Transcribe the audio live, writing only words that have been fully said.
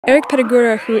Erik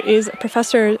Petigura, who is a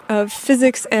professor of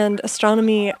physics and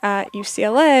astronomy at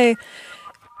UCLA,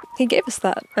 he gave us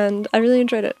that, and I really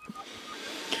enjoyed it.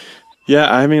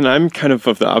 Yeah, I mean, I'm kind of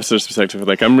the opposite perspective.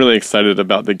 Like, I'm really excited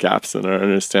about the gaps in our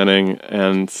understanding,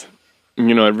 and,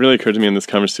 you know, it really occurred to me in this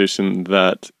conversation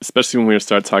that, especially when we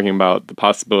start talking about the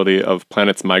possibility of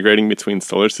planets migrating between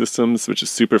solar systems, which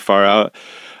is super far out,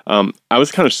 I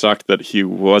was kind of shocked that he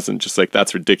wasn't just like,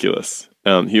 that's ridiculous.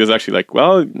 He was actually like,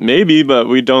 well, maybe, but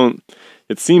we don't,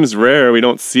 it seems rare, we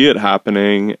don't see it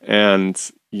happening,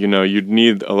 and, you know, you'd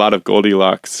need a lot of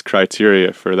Goldilocks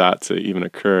criteria for that to even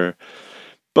occur.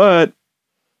 But,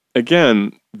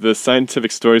 again, the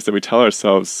scientific stories that we tell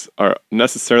ourselves are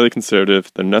necessarily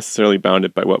conservative, they're necessarily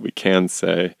bounded by what we can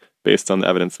say, based on the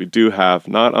evidence we do have,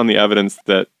 not on the evidence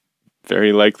that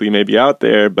very likely may be out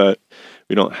there, but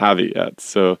we don't have it yet.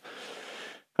 So,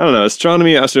 I don't know,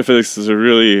 astronomy, astrophysics is a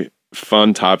really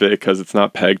fun topic because it's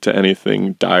not pegged to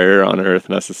anything dire on Earth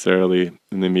necessarily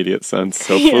in the immediate sense,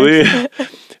 hopefully.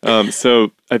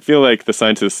 So I feel like the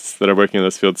scientists that are working in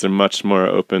those fields are much more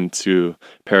open to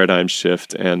paradigm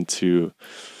shift and to,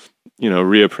 you know,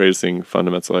 reappraising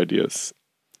fundamental ideas.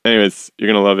 Anyways, you're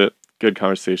going to love it. Good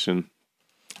conversation.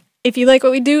 If you like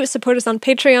what we do, support us on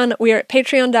Patreon. We are at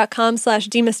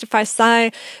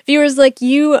patreon.com/demystifysci. Viewers like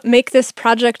you make this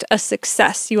project a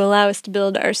success. You allow us to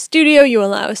build our studio, you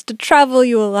allow us to travel,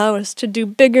 you allow us to do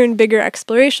bigger and bigger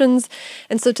explorations.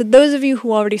 And so to those of you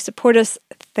who already support us,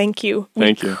 thank you.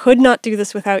 Thank you. We could not do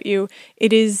this without you.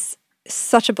 It is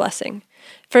such a blessing.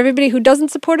 For everybody who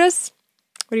doesn't support us,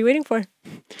 what are you waiting for?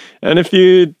 And if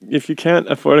you can't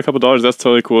afford a couple dollars, that's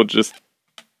totally cool. Just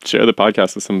share the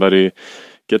podcast with somebody.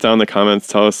 Get down in the comments.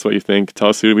 Tell us what you think. Tell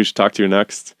us who we should talk to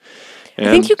next. And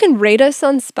I think you can rate us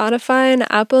on Spotify and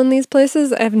Apple and these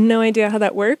places. I have no idea how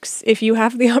that works. If you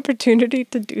have the opportunity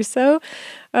to do so,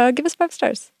 give us 5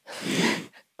 stars.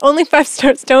 Only 5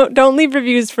 stars. Don't leave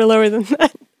reviews for lower than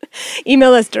that.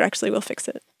 Email us directly. We'll fix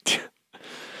it.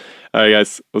 All right,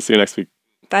 guys. We'll see you next week.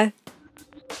 Bye.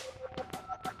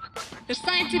 The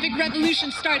scientific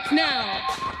revolution starts now.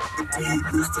 The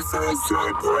Demystify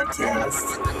Sci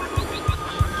Podcast.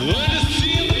 Let us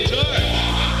see in the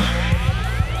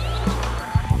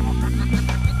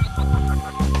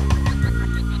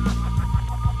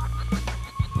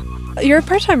dark. You're a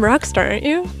part-time rock star, aren't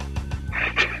you?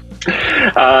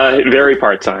 Very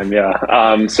part-time,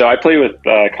 yeah. So I play with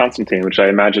Constantine, which I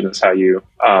imagine is how you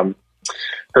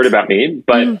heard about me.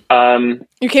 But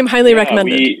you came highly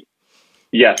recommended.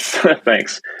 Yes,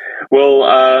 thanks. Well,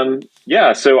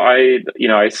 so I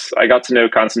got to know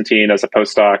Constantine as a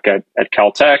postdoc at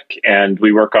Caltech, and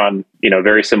we work on,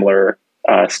 very similar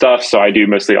stuff. So I do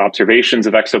mostly observations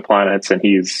of exoplanets, and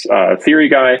he's a theory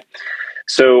guy.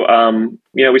 So,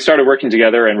 we started working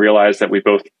together and realized that we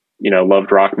both,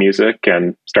 loved rock music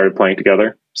and started playing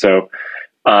together. So,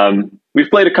 we've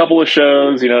played a couple of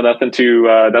shows, nothing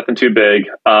too big.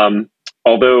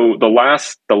 Although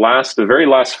the very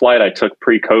last flight I took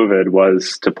pre-COVID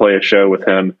was to play a show with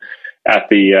him at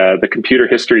the Computer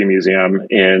History Museum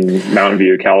in Mountain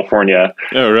View, California.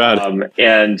 Oh, rad.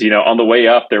 And on the way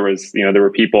up, there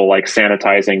were people like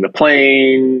sanitizing the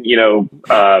plane,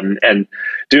 and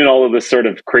doing all of this sort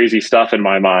of crazy stuff in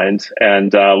my mind.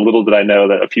 And little did I know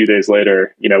that a few days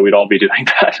later, we'd all be doing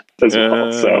that as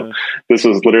well. So this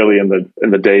was literally in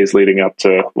the days leading up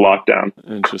to lockdown.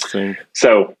 Interesting.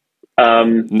 So.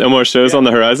 No more shows on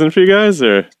the horizon for you guys,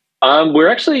 or? We're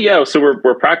actually, so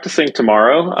we're practicing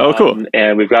tomorrow. Oh, cool.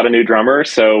 And we've got a new drummer,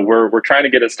 so we're trying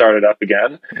to get it started up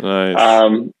again.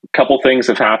 Nice. Couple things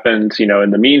have happened,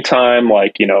 in the meantime,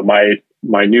 like,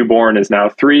 my newborn is now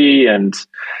 3, and,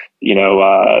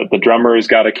 the drummer's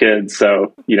got a kid.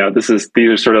 So, these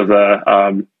are sort of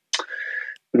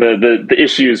the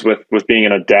issues with being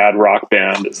in a dad rock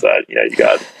band is that,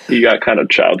 you got kind of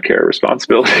childcare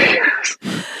responsibilities.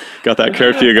 Got that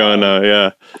curfew going now,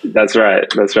 yeah. That's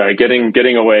right.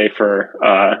 Getting away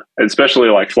for, especially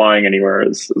like flying anywhere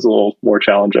is a little more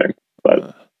challenging.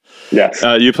 But yes.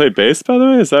 You play bass, by the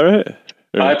way? Is that right?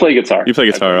 Or I play guitar. You play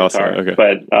guitar also. Okay.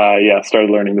 But started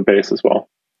learning the bass as well.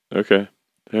 Okay.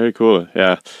 Very cool.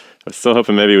 Yeah. I'm still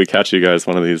hoping maybe we catch you guys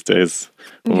one of these days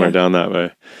when we're down that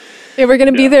way. Yeah, we're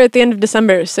going to be there at the end of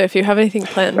December. So if you have anything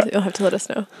planned, you'll have to let us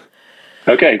know.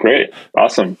 Okay, great.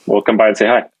 Awesome. We'll come by and say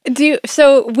hi.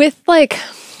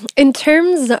 In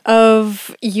terms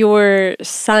of your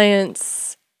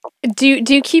science, do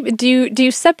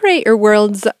you separate your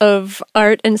worlds of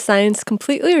art and science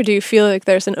completely, or do you feel like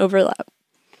there's an overlap?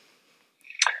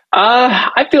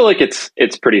 I feel like it's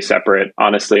pretty separate,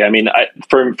 honestly. I mean,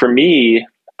 for me,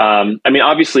 I mean,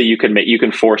 obviously you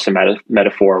can force a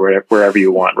metaphor wherever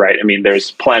you want, right? I mean,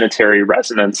 there's planetary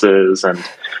resonances and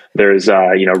there's,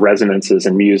 resonances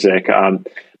in music.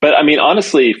 But I mean,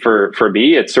 honestly, for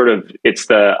me, it's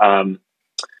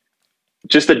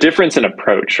just the difference in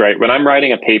approach, right? When I'm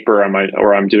writing a paper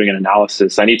or I'm doing an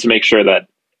analysis, I need to make sure that,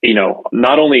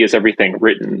 not only is everything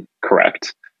written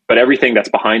correct, but everything that's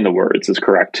behind the words is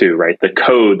correct too, right? The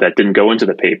code that didn't go into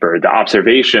the paper, the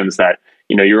observations that,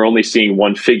 you're only seeing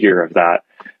one figure of that.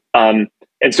 And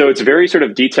so it's very sort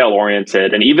of detail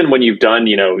oriented. And even when you've done,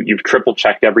 you've triple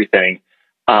checked everything,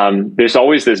 there's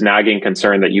always this nagging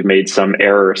concern that you've made some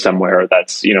error somewhere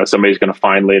that's, somebody's going to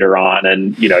find later on,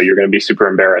 and, you're going to be super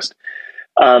embarrassed.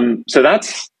 So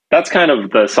that's kind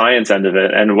of the science end of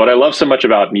it. And what I love so much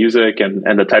about music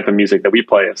and the type of music that we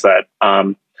play is that,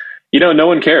 no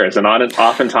one cares. And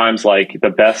oftentimes, like the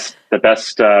best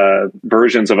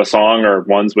versions of a song are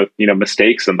ones with,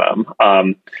 mistakes in them.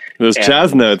 Those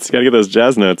jazz notes, you gotta get those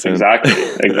jazz notes in.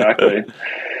 Exactly.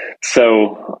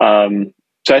 So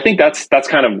I think that's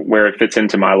kind of where it fits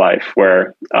into my life,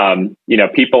 where,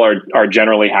 people are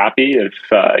generally happy if,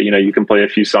 you can play a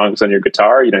few songs on your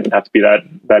guitar. You don't have to be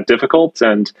that difficult.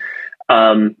 And,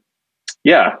 I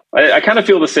kind of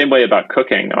feel the same way about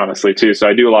cooking, honestly, too. So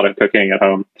I do a lot of cooking at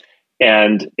home,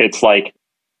 and it's like,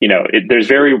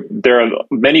 there are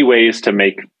many ways to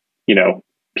make,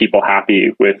 people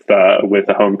happy with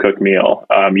a home cooked meal.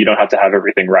 You don't have to have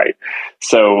everything right.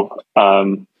 So,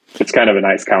 it's kind of a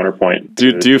nice counterpoint.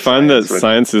 Do you find that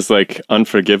science is like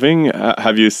unforgiving?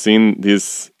 Have you seen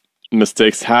these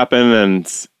mistakes happen,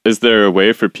 and is there a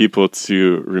way for people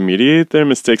to remediate their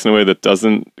mistakes in a way that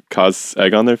doesn't cause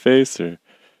egg on their face? Or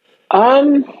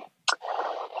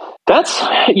that's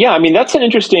an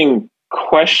interesting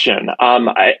question.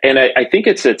 I think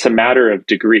it's a matter of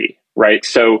degree, right?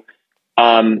 So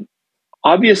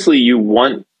obviously you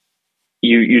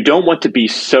don't want to be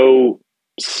so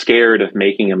scared of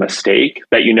making a mistake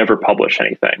that you never publish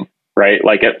anything, right?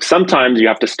 Like sometimes you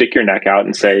have to stick your neck out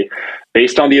and say,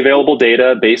 based on the available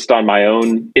data, based on my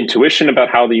own intuition about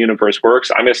how the universe works,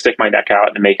 I'm going to stick my neck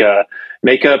out and make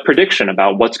a prediction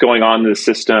about what's going on in the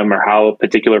system or how a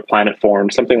particular planet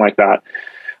formed, something like that.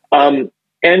 And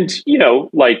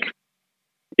like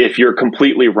if you're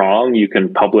completely wrong, you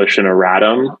can publish an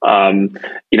erratum.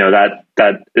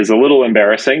 That is a little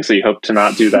embarrassing, so you hope to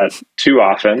not do that too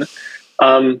often.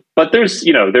 But there's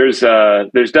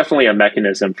definitely a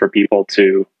mechanism for people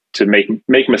to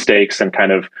make mistakes and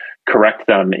kind of correct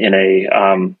them in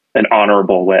an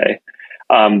honorable way.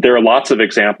 There are lots of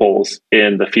examples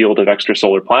in the field of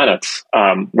extrasolar planets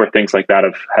where things like that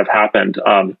have happened.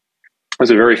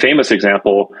 There's a very famous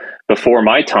example before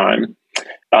my time,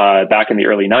 back in the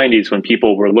early 90s, when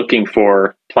people were looking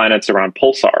for planets around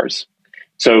pulsars.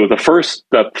 So the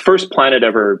first planet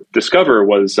ever discovered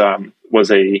was a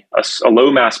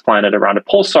low mass planet around a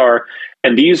pulsar,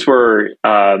 and these were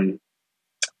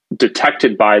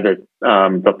detected by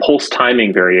the pulse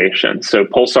timing variation. So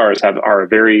pulsars are a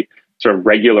very sort of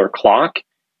regular clock,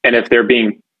 and if they're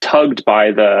being tugged by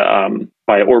an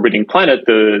orbiting planet,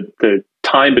 the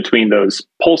time between those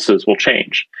pulses will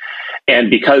change.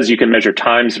 And because you can measure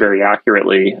times very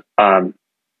accurately,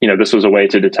 this was a way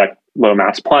to detect low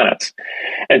mass planets.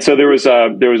 And so there was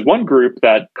one group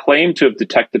that claimed to have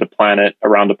detected a planet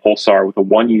around a pulsar with a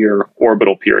 1-year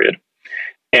orbital period.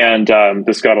 And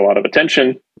this got a lot of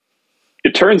attention.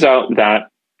 It turns out that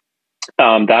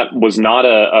that was not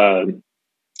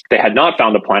they had not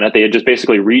found a planet. They had just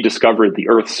basically rediscovered the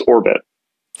Earth's orbit.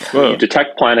 When you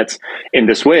detect planets in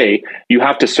this way, you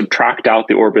have to subtract out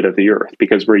the orbit of the Earth,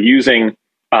 because we're using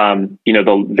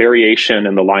the variation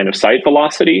in the line of sight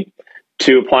velocity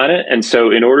to a planet. And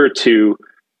so in order to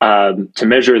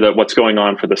measure what's going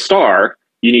on for the star,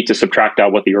 you need to subtract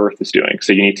out what the Earth is doing.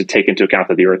 So you need to take into account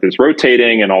that the Earth is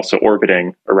rotating and also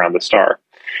orbiting around the star.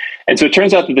 And so it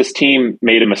turns out that this team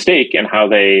made a mistake in how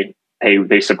they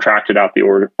subtracted out the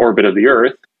orbit of the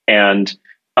Earth, and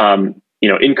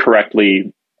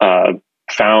incorrectly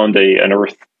found an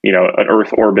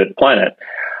Earth orbit planet.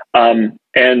 And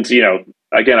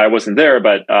again, I wasn't there,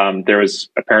 but there was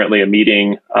apparently a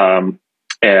meeting, an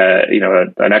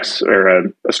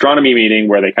astronomy meeting,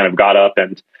 where they kind of got up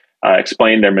and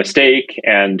explained their mistake,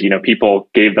 and people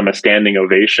gave them a standing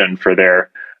ovation for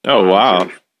their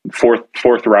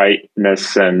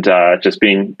forthrightness and just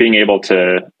being able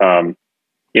to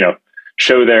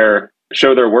show their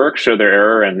work, show their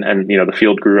error, and the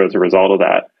field grew as a result of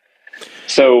that.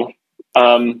 So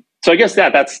I guess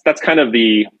that's kind of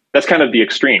the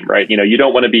extreme, right? You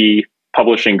don't want to be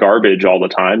publishing garbage all the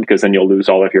time, because then you'll lose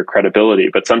all of your credibility.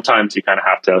 But sometimes you kind of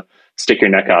have to stick your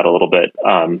neck out a little bit.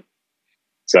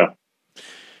 So,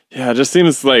 yeah, it just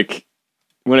seems like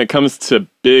when it comes to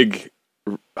big,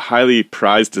 highly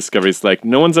prized discoveries, like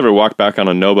no one's ever walked back on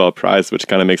a Nobel Prize, which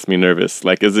kind of makes me nervous.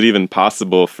 Like, is it even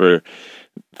possible for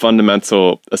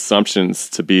fundamental assumptions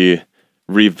to be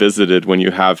revisited when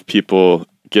you have people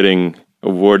getting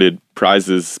awarded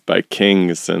prizes by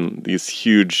kings and these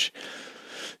huge,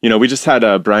 we just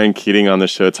had Brian Keating on the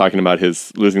show talking about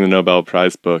his Losing the Nobel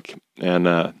Prize book,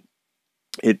 and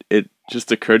it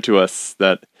just occurred to us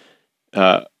that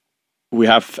we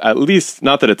have, at least,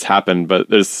 not that it's happened, but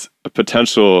there's a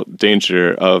potential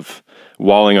danger of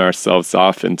walling ourselves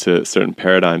off into certain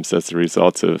paradigms as a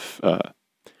result of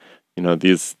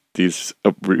these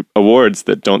awards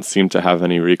that don't seem to have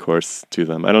any recourse to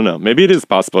them. I don't know. Maybe it is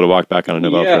possible to walk back on a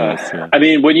Nobel Prize. Yeah. I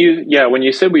mean, when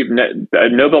you said a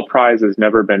Nobel Prize has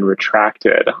never been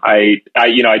retracted, I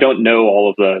don't know all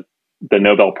of the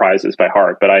Nobel Prizes by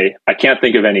heart, but I can't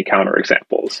think of any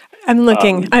counterexamples. I'm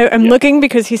looking. I'm looking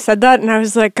because he said that, and I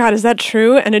was like, God, is that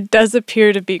true? And it does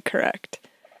appear to be correct.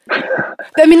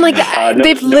 I mean, like,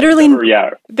 they've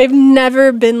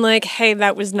never been like, hey,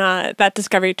 that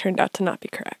discovery turned out to not be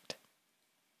correct.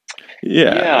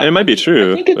 Yeah, it might be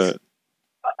true.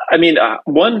 I mean,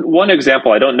 one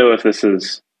example, I don't know if this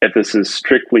is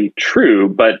strictly true,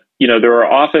 but, there are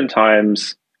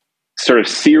oftentimes sort of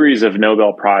series of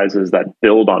Nobel Prizes that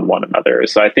build on one another.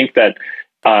 So I think that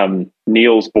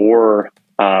Niels Bohr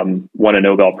won a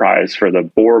Nobel Prize for the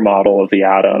Bohr model of the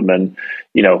atom, and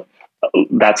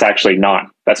that's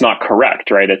not correct,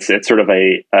 right? It's sort of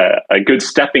a good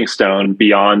stepping stone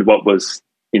beyond what was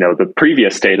the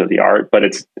previous state of the art, but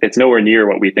it's nowhere near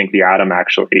what we think the atom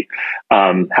actually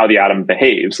how the atom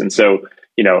behaves. And so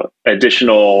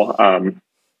additional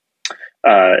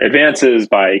advances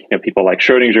by people like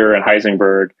Schrödinger and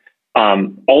Heisenberg,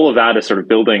 all of that is sort of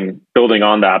building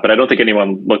on that. But I don't think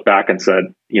anyone looked back and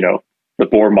said, the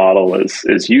Bohr model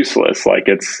is useless. Like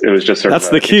it was just sort of...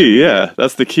 That's the key. Yeah,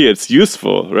 that's the key. It's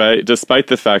useful, right? Despite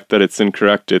the fact that it's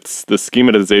incorrect, it's the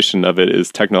schematization of it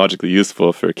is technologically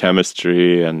useful for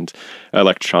chemistry and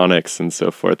electronics and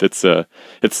so forth. It's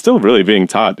still really being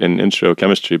taught in intro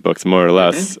chemistry books, more or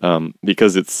less,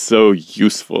 because it's so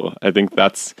useful. I think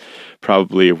that's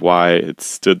probably why it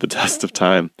stood the test of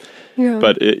time. Yeah.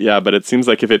 But it seems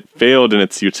like if it failed in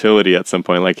its utility at some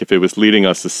point, like if it was leading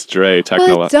us astray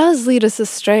Well, it does lead us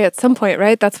astray at some point,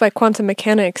 right? That's why quantum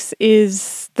mechanics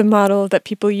is the model that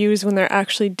people use when they're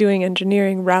actually doing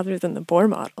engineering rather than the Bohr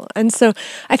model. And so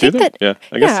I think that... Yeah,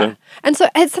 I guess so. And so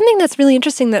it's something that's really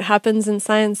interesting that happens in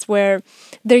science where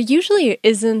there usually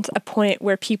isn't a point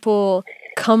where people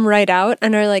come right out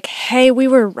and are like, hey, we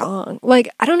were wrong. Like,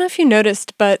 I don't know if you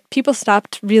noticed, but people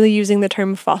stopped really using the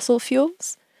term fossil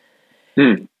fuels.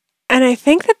 And I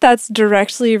think that that's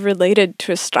directly related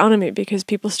to astronomy because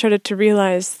people started to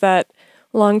realize that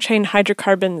long-chain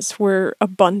hydrocarbons were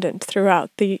abundant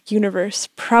throughout the universe,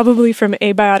 probably from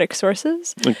abiotic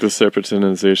sources. Like the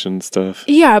serpentinization stuff.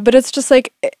 Yeah, but it's just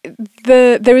like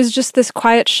there was just this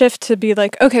quiet shift to be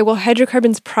like, okay, well,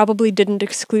 hydrocarbons probably didn't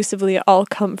exclusively all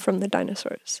come from the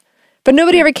dinosaurs. But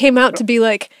nobody ever came out to be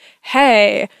like,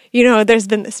 hey, there's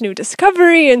been this new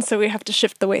discovery, and so we have to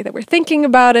shift the way that we're thinking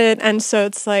about it. And so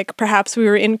it's like, perhaps we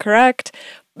were incorrect.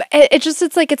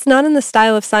 It's like, it's not in the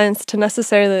style of science to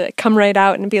necessarily like come right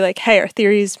out and be like, hey, our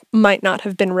theories might not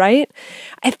have been right.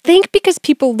 I think because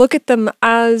people look at them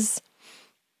as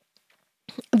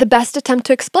the best attempt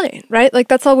to explain, right? Like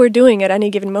that's all we're doing at any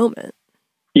given moment.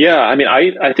 Yeah. I mean,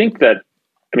 I think that,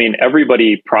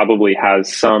 everybody probably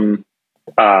has some,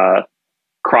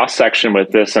 cross-section with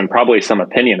this and probably some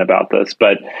opinion about this,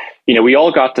 but we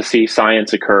all got to see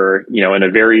science occur in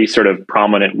a very sort of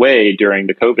prominent way during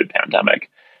the COVID pandemic,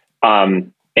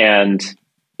 and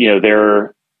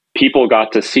people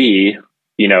got to see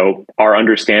our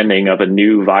understanding of a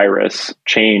new virus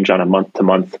change on a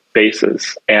month-to-month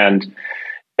basis, and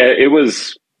it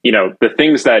was the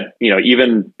things that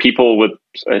even people with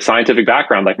a scientific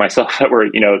background like myself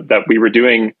that we were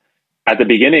doing at the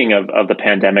beginning of the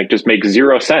pandemic just makes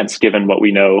zero sense given what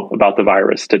we know about the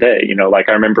virus today. Like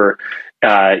I remember,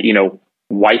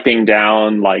 wiping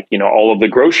down all of the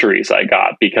groceries I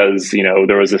got because,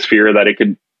 there was this fear that it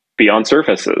could be on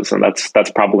surfaces, and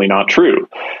that's probably not true.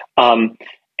 And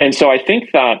so I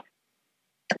think that,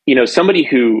 somebody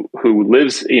who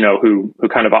lives, who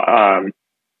kind of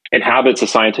inhabits a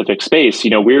scientific space,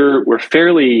 we're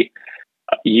fairly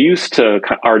used to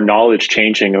our knowledge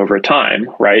changing over time,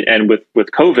 right? And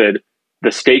with COVID, the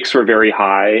stakes were very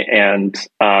high, and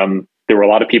there were a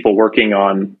lot of people working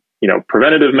on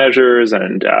preventative measures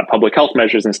and public health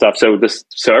measures and stuff. So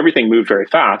everything moved very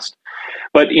fast.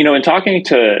 But, in talking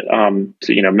to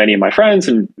many of my friends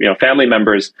and, family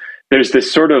members, there's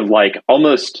this sort of like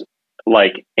almost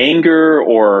like anger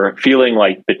or feeling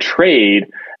like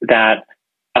betrayed that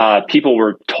people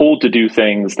were told to do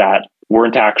things that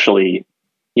weren't actually,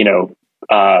 they're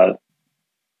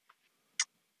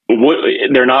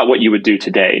not what you would do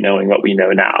today, knowing what we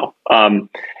know now.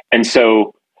 And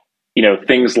so,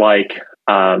 things like,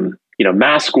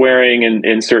 mask wearing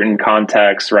in certain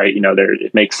contexts, right?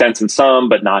 It makes sense in some,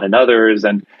 but not in others.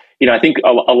 And, I think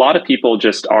a lot of people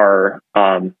just are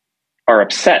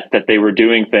upset that they were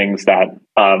doing things that,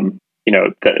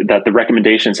 that the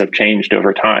recommendations have changed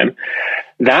over time.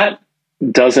 That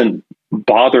doesn't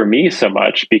bother me so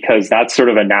much because that's sort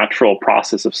of a natural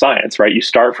process of science, right? You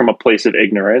start from a place of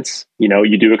ignorance,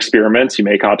 you do experiments, you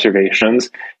make observations,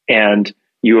 and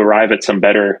you arrive at some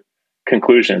better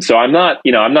conclusions. So I'm not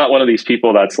one of these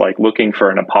people that's like looking for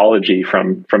an apology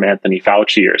from Anthony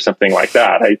Fauci or something like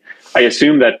that. I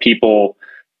assume that people,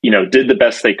 did the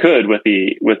best they could with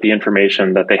the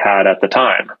information that they had at the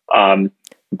time. And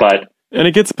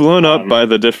it gets blown up by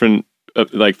the different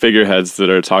like figureheads that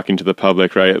are talking to the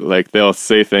public, right? Like they'll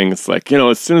say things like,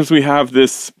 as soon as we have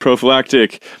this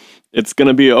prophylactic, it's going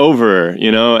to be over,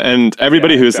 and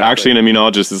everybody who's actually an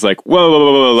immunologist is like,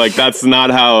 whoa, like that's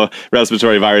not how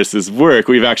respiratory viruses work.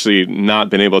 We've actually not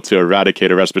been able to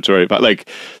eradicate a respiratory, but like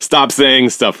stop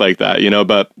saying stuff like that,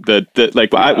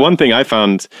 but one thing I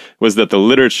found was that the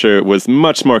literature was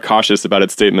much more cautious about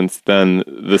its statements than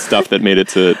the stuff that made it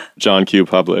to John Q.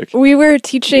 Public. We were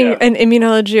teaching an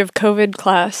immunology of COVID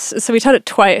class. So we taught it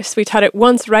twice. We taught it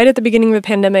once right at the beginning of the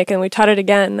pandemic, and we taught it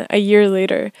again a year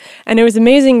later. And it was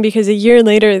amazing because a year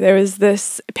later, there was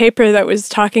this paper that was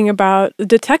talking about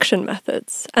detection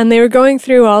methods. And they were going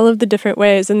through all of the different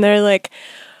ways. And they're like,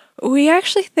 we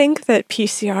actually think that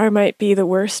PCR might be the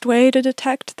worst way to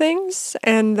detect things,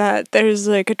 and that there's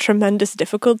like a tremendous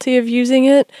difficulty of using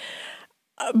it.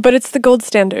 But it's the gold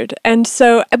standard. And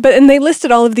so, and they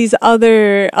listed all of these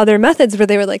other methods where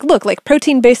they were like, look, like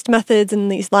protein-based methods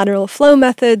and these lateral flow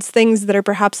methods, things that are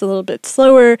perhaps a little bit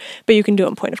slower, but you can do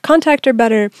on point of contact or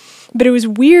better. But it was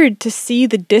weird to see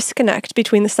the disconnect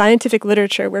between the scientific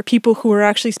literature, where people who were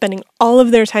actually spending all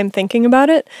of their time thinking about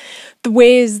it, the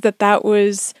ways that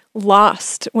was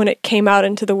lost when it came out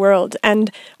into the world.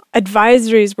 And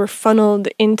advisories were funneled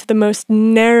into the most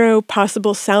narrow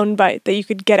possible soundbite that you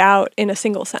could get out in a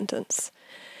single sentence.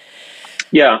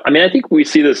 Yeah, I think we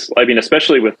see this.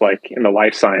 Especially with like in the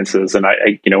life sciences, and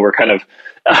we're kind of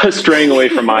straying away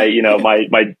from my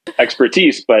my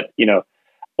expertise. But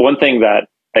one thing that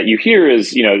you hear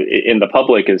is in the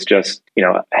public is just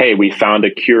hey, we found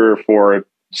a cure for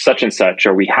such and such,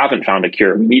 or we haven't found a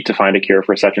cure. We need to find a cure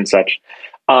for such and such.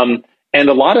 And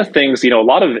a lot of things, a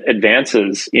lot of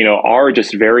advances, are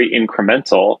just very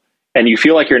incremental, and you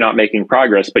feel like you're not making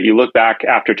progress, but you look back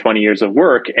after 20 years of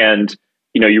work and,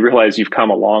 you realize you've come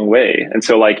a long way. And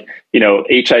so like,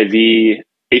 HIV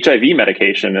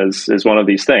medication is one of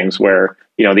these things where,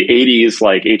 the 80s,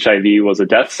 like HIV was a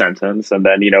death sentence. And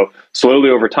then, slowly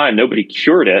over time, nobody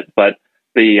cured it, but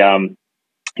the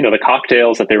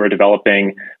cocktails that they were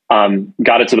developing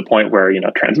got it to the point where,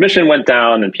 transmission went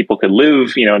down and people could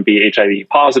live, and be HIV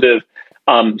positive.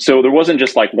 So there wasn't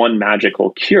just like one magical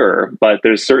cure, but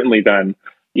there's certainly been,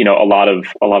 a lot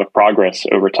of progress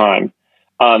over time.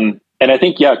 And I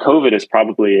think, COVID is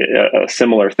probably a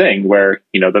similar thing where,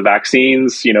 the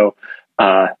vaccines,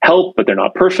 help, but they're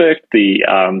not perfect. The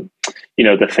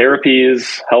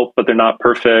therapies help, but they're not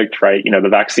perfect, right? The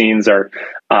vaccines are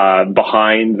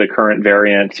behind the current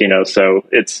variant, so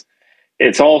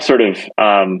it's all sort of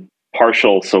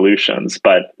partial solutions.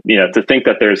 But, to think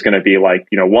that there's going to be like,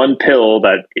 one pill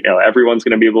that, everyone's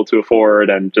going to be able to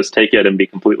afford and just take it and be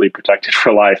completely protected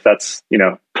for life, that's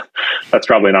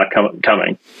probably not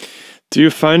coming. Do you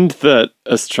find that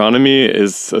astronomy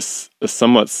is a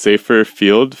somewhat safer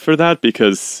field for that?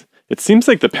 Because it seems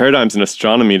like the paradigms in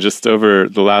astronomy just over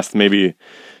the last maybe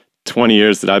 20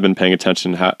 years that I've been paying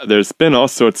attention, there's been all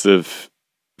sorts of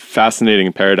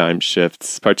fascinating paradigm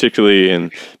shifts, particularly in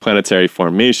planetary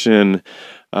formation,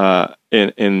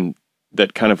 in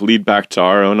that kind of lead back to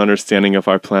our own understanding of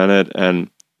our planet. And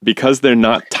because they're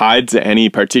not tied to any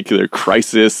particular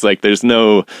crisis, like there's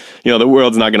no, the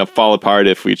world's not going to fall apart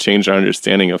if we change our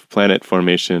understanding of planet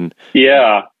formation.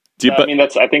 Yeah.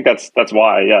 I think that's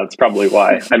why. Yeah, that's probably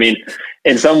why.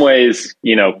 In some ways,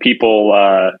 people,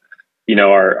 are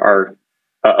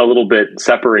a little bit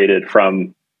separated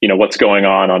from, what's going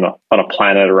on a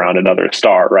planet around another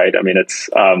star, right?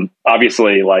 It's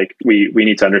obviously like we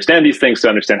need to understand these things to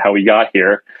understand how we got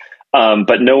here.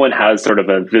 But no one has sort of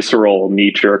a visceral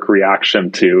knee-jerk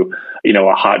reaction to,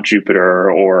 a hot Jupiter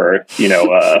or,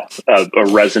 a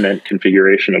resonant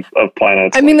configuration of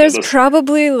planets. I mean, there's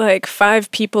probably like 5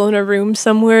 people in a room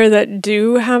somewhere that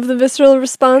do have the visceral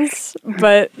response,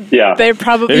 but they're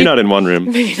probably... Maybe not in one room.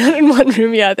 Maybe not in one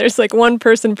room, yeah. There's like one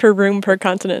person per room per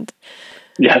continent.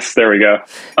 Yes, there we go.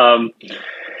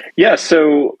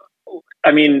 So,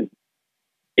 I mean,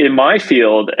 in my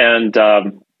field, and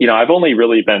I've only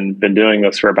really been doing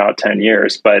this for about 10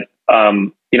 years, but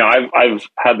I've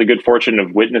had the good fortune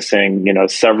of witnessing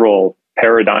several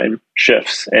paradigm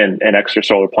shifts in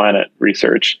extrasolar planet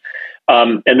research,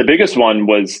 and the biggest one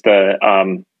was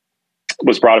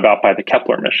brought about by the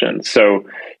Kepler mission. So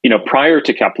prior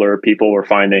to Kepler, people were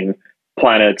finding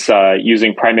planets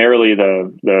using primarily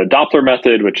the Doppler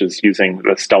method, which is using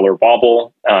the stellar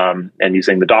wobble and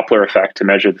using the Doppler effect to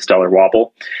measure the stellar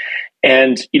wobble.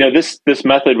 And, this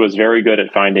method was very good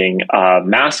at finding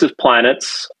massive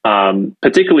planets,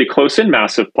 particularly close-in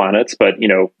massive planets, but,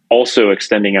 also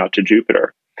extending out to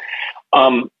Jupiter.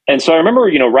 And so I remember,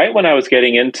 right when I was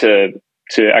getting into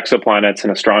exoplanets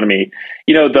and astronomy,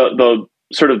 the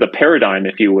sort of the paradigm,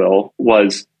 if you will,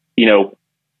 was,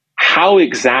 how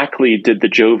exactly did the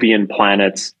Jovian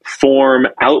planets form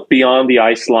out beyond the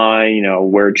ice line,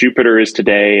 where Jupiter is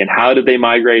today, and how did they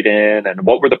migrate in, and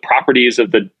what were the properties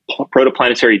of the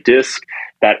protoplanetary disk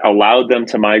that allowed them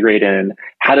to migrate in?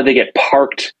 How did they get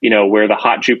parked, where the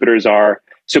hot Jupiters are?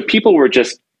 So people were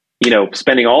just,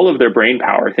 spending all of their brain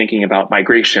power thinking about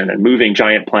migration and moving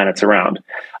giant planets around.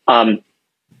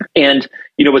 And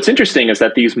what's interesting is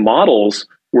that these models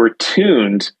were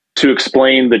tuned to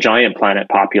explain the giant planet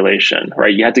population,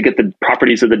 right? You had to get the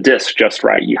properties of the disk just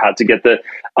right. You had to get the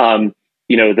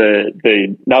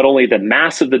not only the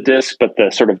mass of the disk, but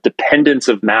the sort of dependence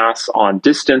of mass on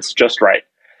distance just right.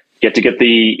 You have to get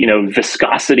the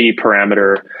viscosity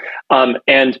parameter,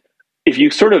 and if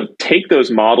you sort of take those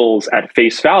models at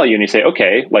face value and you say,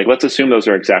 okay, like let's assume those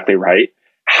are exactly right.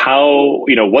 How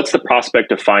what's the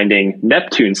prospect of finding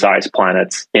Neptune-sized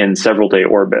planets in several-day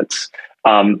orbits?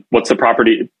 What's the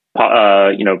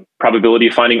probability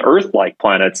of finding Earth-like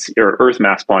planets or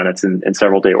Earth-mass planets in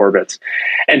several-day orbits?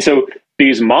 And so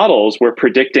these models were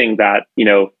predicting that,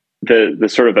 the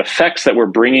sort of effects that were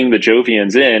bringing the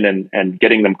Jovians in and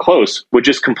getting them close would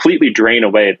just completely drain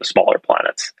away the smaller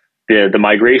planets. The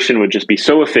migration would just be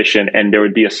so efficient, and there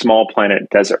would be a small planet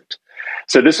desert.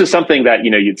 So this is something that,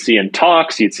 you'd see in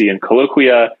talks, you'd see in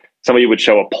colloquia. Somebody would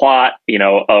show a plot,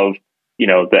 of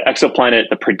the exoplanet,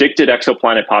 the predicted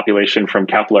exoplanet population from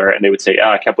Kepler, and they would say,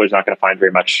 Kepler's not going to find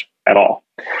very much at all.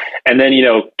 And then,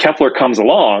 Kepler comes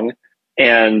along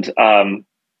and,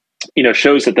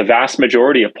 shows that the vast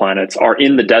majority of planets are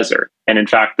in the desert. And in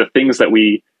fact, the things that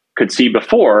we could see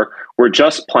before were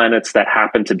just planets that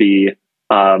happen to be,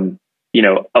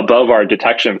 above our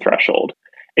detection threshold.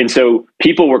 And so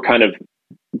people were kind of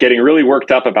getting really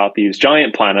worked up about these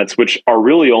giant planets, which are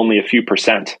really only a few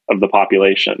 % of the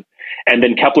population. And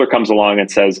then Kepler comes along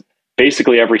and says,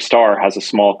 basically every star has a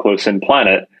small close-in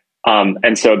planet.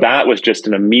 And so that was just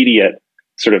an immediate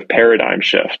sort of paradigm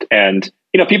shift. And,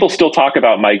 people still talk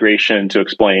about migration to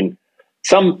explain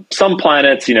some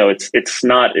planets, it's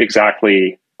not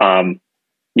exactly, I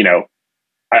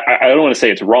don't want to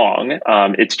say it's wrong.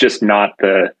 It's just not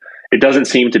it doesn't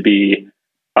seem to be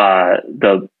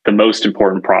the most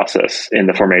important process in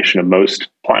the formation of most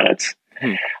planets.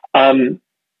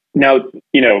 Now,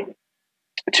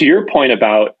 to your point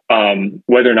about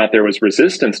whether or not there was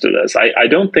resistance to this, I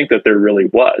don't think that there really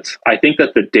was. I think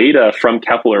that the data from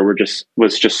Kepler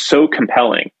was just so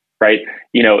compelling, right?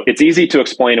 It's easy to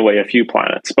explain away a few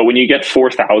planets, but when you get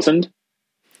 4,000,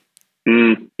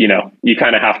 you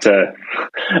kind of have to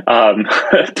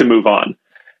to move on.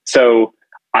 So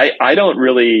I don't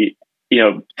really,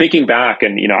 thinking back,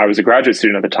 and I was a graduate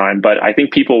student at the time, but I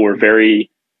think people were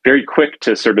very, very quick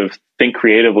to sort of think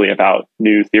creatively about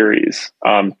new theories.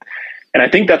 And I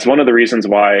think that's one of the reasons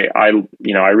why I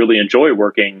really enjoy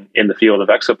working in the field of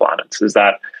exoplanets, is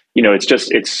that,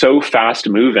 it's so fast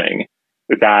moving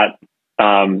that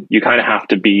you kind of have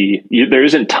to there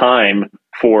isn't time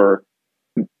for,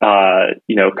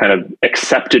 kind of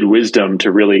accepted wisdom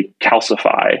to really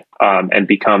calcify and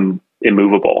become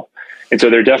immovable. And so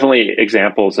there are definitely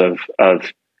examples of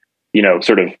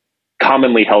sort of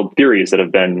commonly held theories that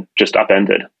have been just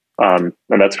upended. And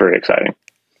that's very exciting.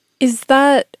 Is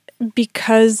that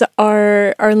because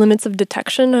our limits of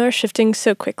detection are shifting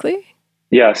so quickly?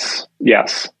 Yes.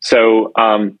 So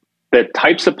the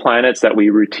types of planets that we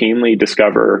routinely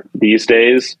discover these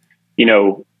days,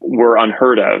 were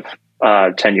unheard of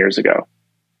 10 years ago.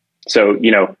 So,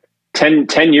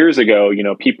 10 years ago,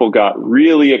 people got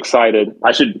really excited.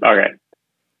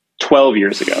 12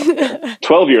 years ago.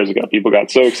 12 years ago, people got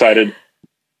so excited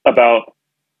about,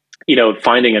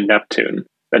 finding a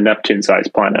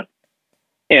Neptune-sized planet.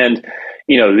 And,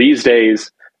 these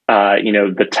days,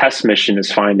 the TESS mission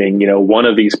is finding, one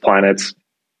of these planets,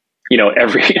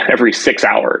 every 6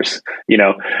 hours.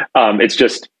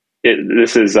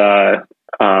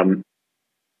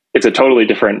 It's a totally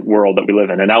different world that we live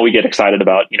in. And now we get excited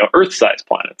about, Earth-sized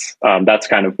planets. That's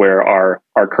kind of where our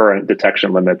current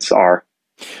detection limits are.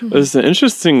 There's an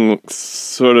interesting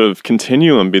sort of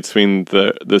continuum between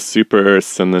the super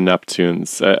Earths and the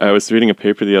Neptunes. I was reading a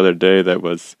paper the other day that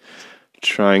was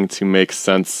trying to make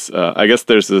sense. I guess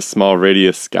there's a small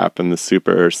radius gap in the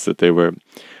super Earths that they were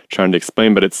trying to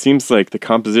explain, but it seems like the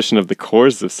composition of the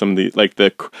cores of some of the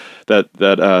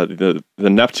the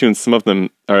Neptunes, some of them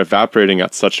are evaporating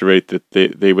at such a rate that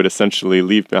they would essentially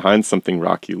leave behind something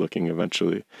rocky looking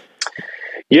eventually.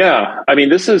 Yeah, I mean,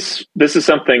 this is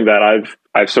something that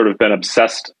I've sort of been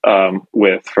obsessed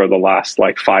with for the last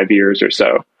 5 years or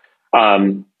so.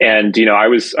 And I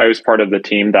was part of the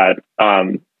team that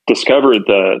discovered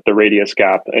the radius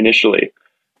gap initially.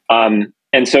 And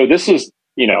so this is,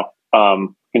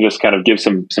 can just kind of give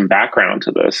some background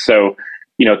to this. So,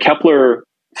 Kepler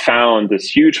found this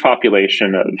huge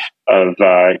population of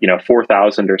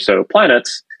 4,000 or so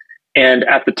planets. And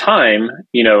at the time,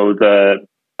 the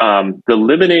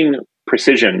limiting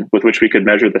precision with which we could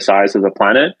measure the size of the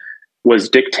planet was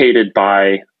dictated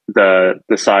by the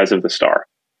size of the star.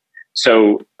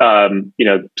 So,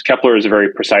 Kepler is a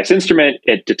very precise instrument.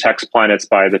 It detects planets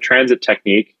by the transit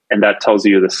technique, and that tells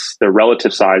you the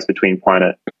relative size between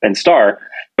planet and star.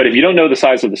 But if you don't know the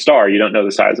size of the star, you don't know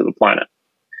the size of the planet.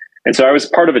 And so I was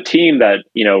part of a team that,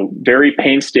 very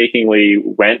painstakingly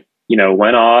went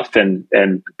off and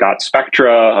got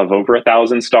spectra of over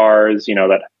 1,000 stars,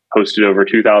 that hosted over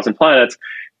 2,000 planets,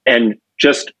 and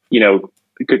just,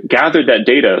 gathered that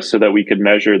data so that we could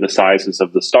measure the sizes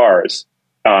of the stars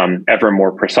ever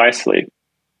more precisely.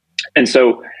 And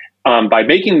so by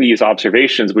making these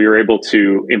observations, we were able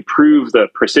to improve the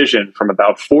precision from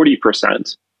about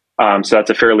 40%. So that's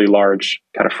a fairly large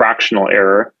kind of fractional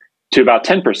error, to about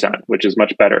 10%, which is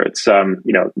much better. It's,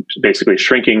 basically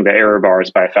shrinking the error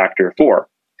bars by a factor of 4.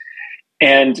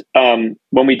 And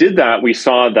when we did that, we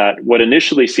saw that what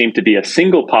initially seemed to be a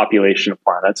single population of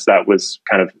planets that was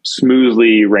kind of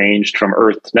smoothly ranged from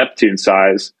Earth to Neptune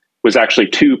size was actually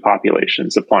 2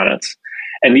 populations of planets.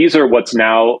 And these are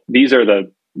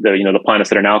the planets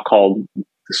that are now called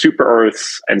super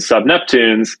Earths and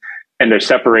sub-Neptunes, and they're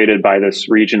separated by this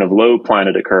region of low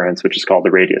planet occurrence, which is called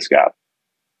the radius gap.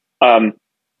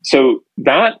 So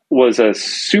that was a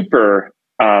super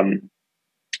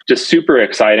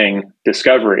exciting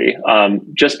discovery,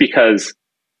 just because,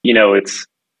 it's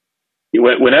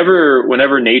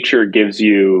whenever nature gives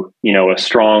you, a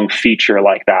strong feature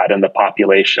like that in the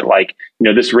population,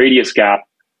 this radius gap,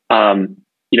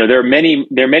 there are many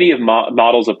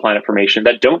models of planet formation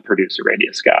that don't produce a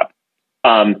radius gap.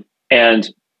 And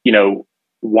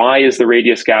why is the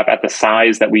radius gap at the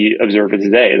size that we observe it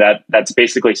today? That's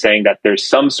basically saying that there's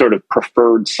some sort of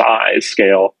preferred size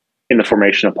scale in the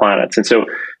formation of planets. And so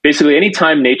basically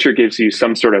anytime nature gives you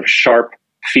some sort of sharp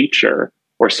feature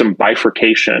or some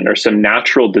bifurcation or some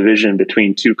natural division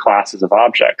between 2 classes of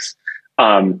objects,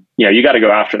 you got to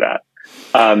go after that.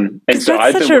 And so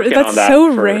I've been working on that. That's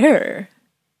so rare.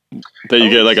 That you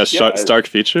get a stark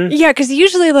feature? Yeah, because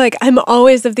usually I'm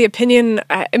always of the opinion,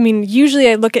 usually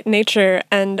I look at nature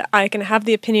and I can have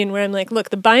the opinion where I'm like,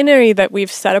 look, the binary that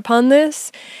we've set upon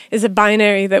this is a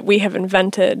binary that we have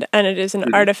invented, and it is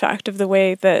an artifact of the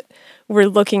way that we're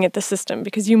looking at the system,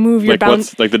 because you move your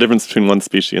what's the difference between one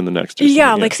species and the next?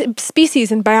 Yeah,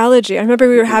 species in biology. I remember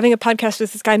we were having a podcast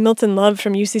with this guy, Milton Love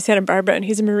from UC Santa Barbara, and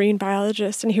he's a marine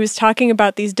biologist, and he was talking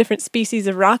about these different species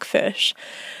of rockfish.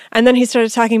 And then he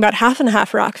started talking about half and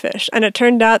half rockfish. And it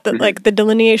turned out that the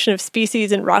delineation of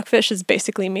species in rockfish is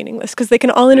basically meaningless because they can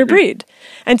all interbreed.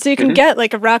 And so you can get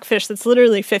a rockfish that's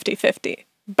literally 50-50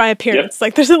 by appearance.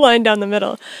 Yep. There's a line down the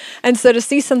middle. And so to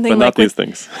see something these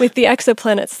things with the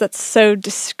exoplanets that's so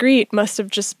discrete must have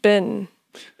just been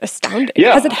astounding.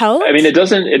 Yeah. Has it helped?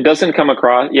 It doesn't come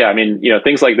across. Yeah.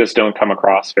 Things like this don't come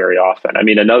across very often.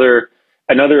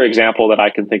 Another example that I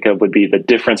can think of would be the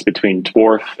difference between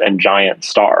dwarf and giant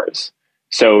stars.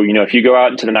 So, if you go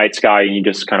out into the night sky and you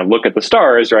just kind of look at the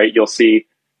stars, right, you'll see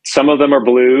some of them are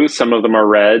blue, some of them are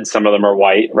red, some of them are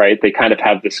white, right? They kind of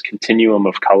have this continuum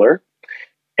of color.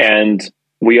 And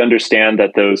we understand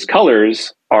that those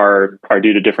colors are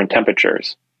due to different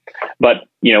temperatures. But,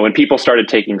 when people started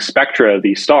taking spectra of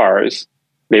these stars,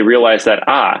 they realized that,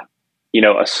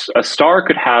 a star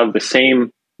could have the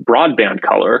same broadband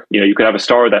color. You could have a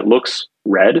star that looks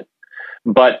red,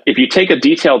 but if you take a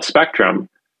detailed spectrum,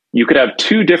 you could have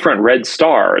two different red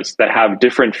stars that have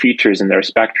different features in their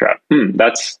spectra.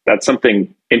 That's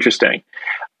something interesting.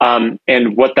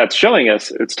 And what that's showing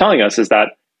us, it's telling us, is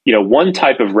that one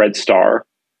type of red star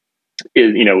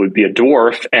is would be a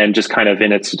dwarf and just kind of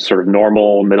in its sort of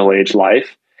normal middle-aged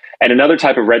life. And another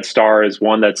type of red star is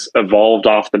one that's evolved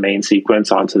off the main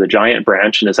sequence onto the giant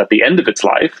branch and is at the end of its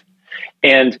life.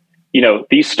 And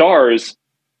these stars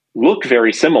look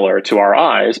very similar to our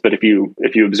eyes, but if you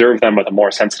observe them with a more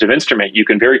sensitive instrument, you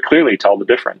can very clearly tell the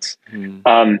difference.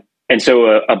 And so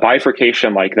a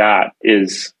bifurcation like that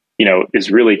is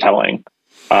really telling.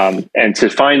 And to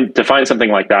find something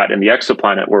like that in the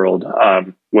exoplanet world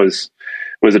was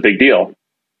a big deal.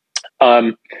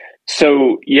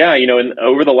 So yeah,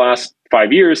 over the last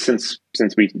 5 years since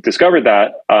we discovered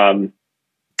that,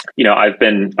 I've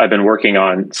been working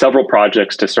on several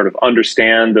projects to sort of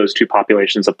understand those two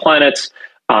populations of planets,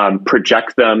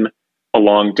 project them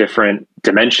along different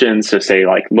dimensions. So say,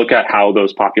 like, look at how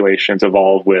those populations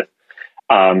evolve with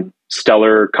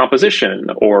stellar composition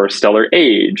or stellar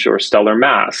age or stellar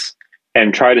mass,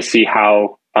 and try to see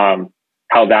how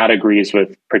that agrees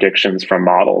with predictions from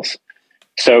models.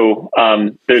 So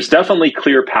there's definitely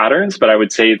clear patterns, but I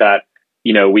would say that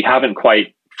we haven't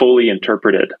quite fully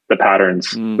interpreted the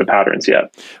patterns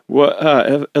yet.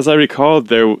 Well, as I recall,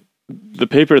 the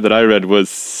paper that I read was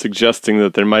suggesting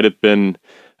that there might have been.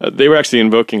 They were actually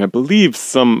invoking, I believe,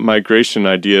 some migration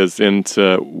ideas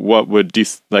into what would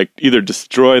either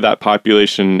destroy that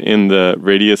population in the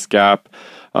radius gap.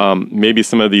 Maybe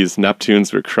some of these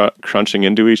Neptunes were crunching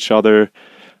into each other.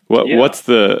 Where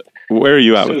are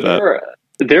you at with that?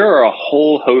 There are a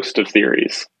whole host of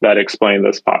theories that explain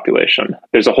this population.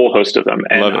 There's a whole host of them,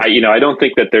 and I don't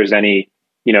think that there's any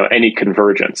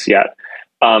convergence yet.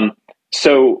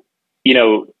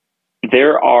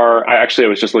 There are. I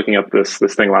was just looking up this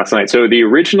thing last night. So the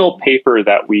original paper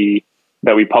that we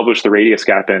published the radius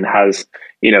gap in has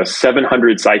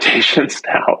 700 citations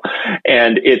now,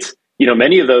 and it's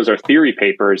many of those are theory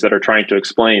papers that are trying to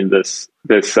explain this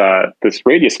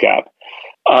radius gap,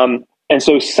 and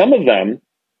so some of them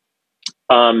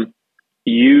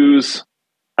use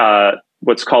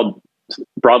what's called,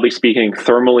 broadly speaking,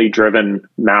 thermally driven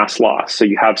mass loss. So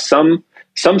you have some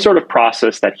sort of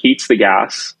process that heats the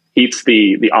gas, heats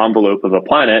the envelope of a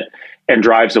planet, and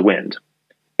drives a wind.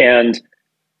 And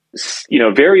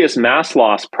various mass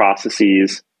loss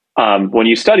processes, when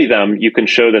you study them, you can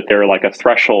show that they're like a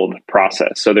threshold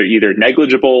process. So they're either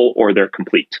negligible or they're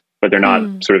complete, but they're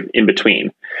not sort of in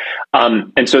between.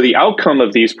 And so the outcome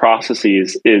of these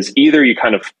processes is either you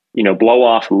kind of blow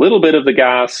off a little bit of the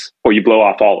gas, or you blow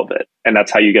off all of it, and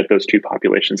that's how you get those two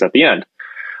populations at the end.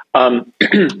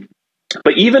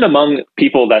 But even among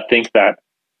people that think that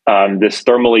this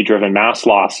thermally driven mass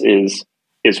loss is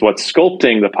what's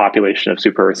sculpting the population of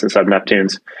super Earths and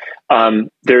sub-Neptunes,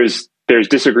 there's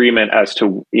disagreement as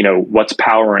to what's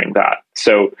powering that.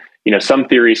 So some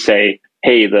theories say,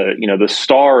 hey, the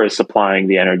star is supplying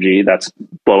the energy that's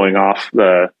blowing off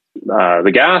the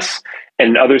gas,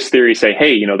 and others theories say,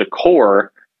 hey, the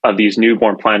core of these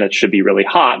newborn planets should be really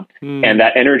hot, and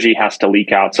that energy has to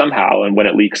leak out somehow, and when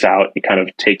it leaks out, it kind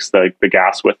of takes the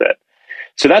gas with it.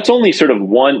 So that's only sort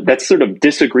of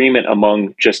disagreement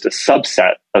among just a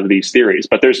subset of these theories,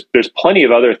 but there's plenty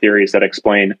of other theories that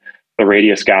explain the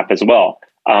radius gap as well.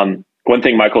 One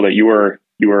thing, Michael, that you were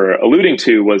alluding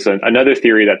to was another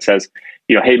theory that says,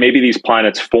 hey, maybe these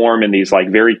planets form in these like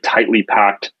very tightly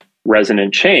packed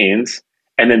resonant chains,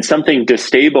 and then something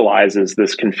destabilizes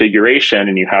this configuration,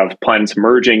 and you have planets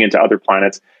merging into other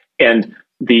planets, and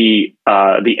the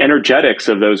energetics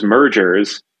of those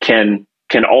mergers can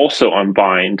also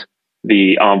unbind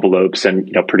the envelopes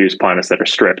and produce planets that are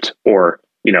stripped, or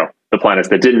the planets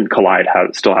that didn't collide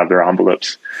still have their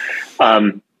envelopes.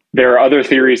 There are other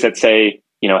theories that say,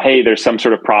 hey, there's some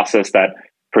sort of process that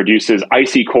produces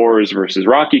icy cores versus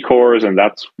rocky cores, and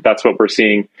that's what we're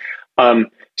seeing.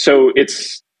 So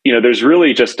it's there's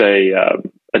really just a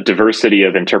diversity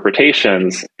of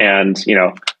interpretations, and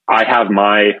I have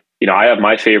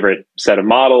my favorite set of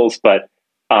models, but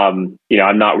I'm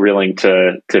not willing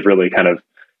to really kind of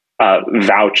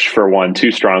vouch for one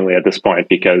too strongly at this point,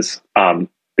 because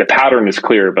the pattern is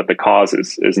clear, but the cause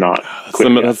is not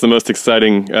clear. That's the most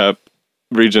exciting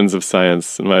regions of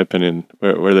science, in my opinion,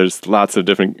 where there's lots of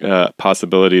different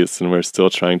possibilities, and we're still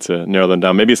trying to narrow them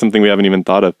down. Maybe something we haven't even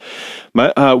thought of.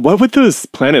 What would those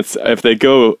planets, if they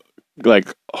go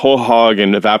like whole hog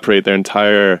and evaporate their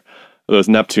entire those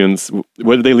Neptunes,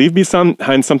 would they leave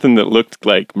behind something that looked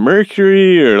like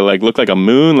Mercury or like looked like a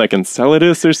moon, like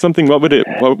Enceladus or something? What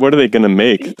are they going to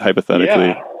make hypothetically?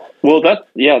 Yeah. Well,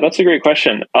 that's a great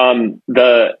question.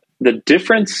 The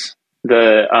difference,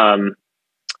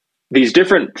 these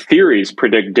different theories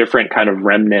predict different kind of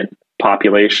remnant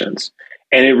populations.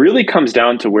 And it really comes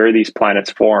down to where these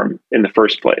planets form in the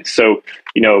first place. So,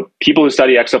 people who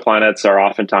study exoplanets are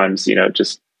oftentimes,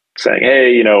 just saying,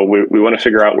 hey, we want to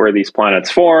figure out where these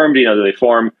planets formed. Do they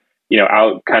form,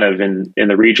 out kind of in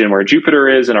the region where Jupiter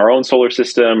is in our own solar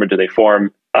system, or do they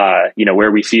form,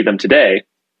 where we see them today?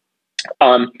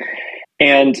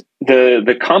 And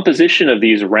the composition of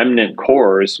these remnant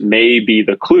cores may be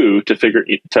the clue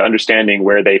to understanding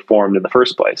where they formed in the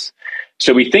first place.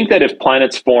 So we think that if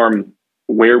planets form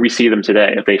where we see them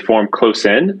today, if they form close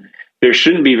in, there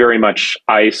shouldn't be very much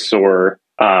ice or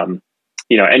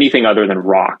anything other than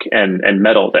rock and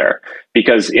metal there,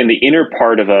 because in the inner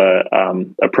part of a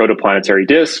protoplanetary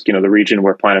disk, the region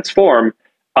where planets form,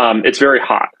 it's very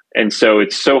hot. And so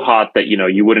it's so hot that,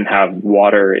 you wouldn't have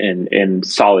water in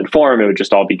solid form. It would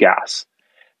just all be gas.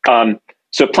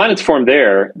 So planets form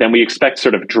there, then we expect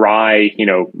sort of dry,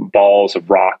 balls of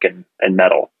rock and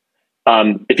metal.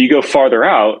 If you go farther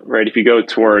out, right, if you go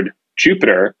toward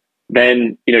Jupiter,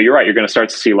 then, you're right, you're going to start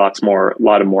to see a lot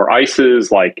of more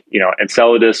ices, like,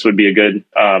 Enceladus would be a good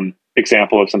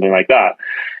example of something like that.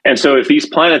 And so if these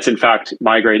planets, in fact,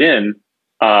 migrate in,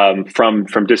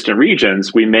 from distant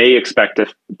regions, we may expect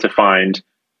to find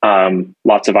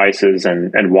lots of ices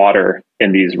and water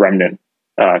in these remnant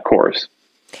cores.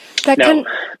 There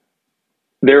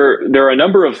are a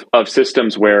number of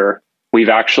systems where we've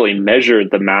actually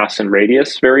measured the mass and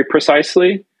radius very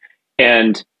precisely,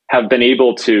 and have been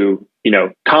able to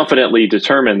confidently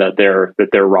determine that they're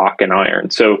rock and iron.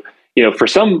 So for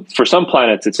some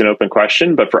planets it's an open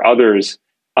question, but for others,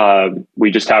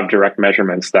 we just have direct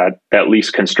measurements that at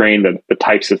least constrain the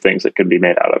types of things that could be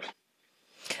made out of.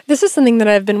 This is something that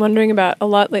I've been wondering about a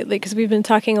lot lately, because we've been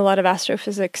talking a lot of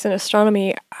astrophysics and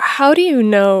astronomy. How do you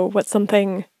know what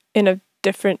something in a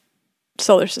different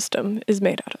solar system is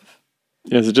made out of?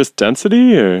 Is it just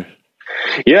density, or?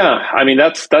 Yeah, I mean,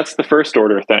 that's the first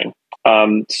order thing.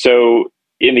 So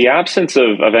in the absence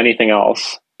of anything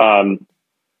else, what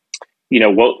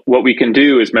we can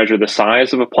do is measure the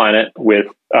size of a planet with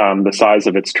the size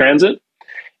of its transit,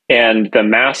 and the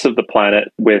mass of the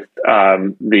planet with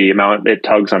the amount it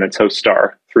tugs on its host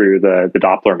star through the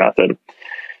Doppler method.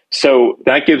 So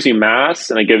that gives you mass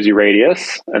and it gives you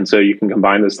radius, and so you can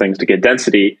combine those things to get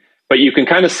density. But you can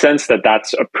kind of sense that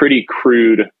that's a pretty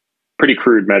crude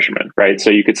measurement, right? So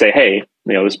you could say, hey,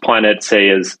 this planet, say,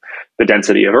 is the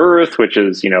density of Earth, which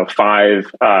is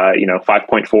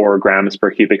 5.4 grams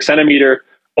per cubic centimeter,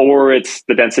 or it's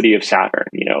the density of Saturn,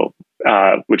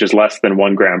 which is less than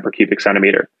 1 gram per cubic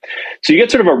centimeter. So you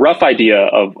get sort of a rough idea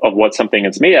of what something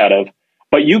is made out of.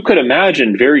 But you could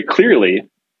imagine very clearly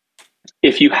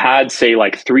if you had, say,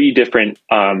 like 3 different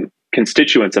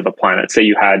constituents of a planet. Say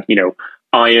you had,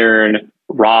 iron,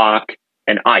 rock,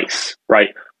 and ice,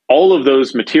 right? All of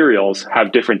those materials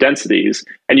have different densities,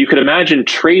 and you could imagine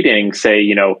trading, say,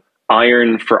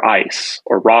 iron for ice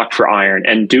or rock for iron,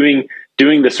 and doing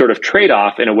this sort of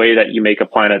trade-off in a way that you make a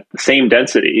planet the same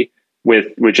density with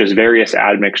just various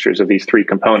admixtures of these 3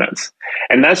 components.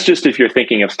 And that's just if you're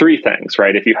thinking of 3 things,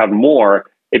 right? If you have more,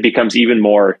 it becomes even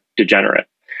more degenerate.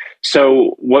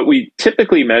 So what we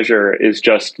typically measure is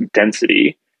just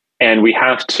density, and we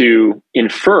have to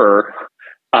infer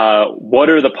what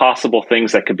are the possible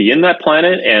things that could be in that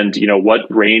planet, and what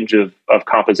range of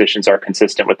compositions are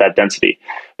consistent with that density.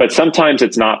 But sometimes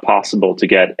it's not possible to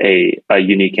get a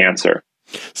unique answer.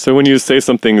 So when you say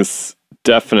something's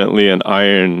definitely an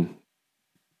iron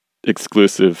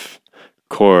exclusive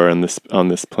core on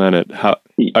this planet, how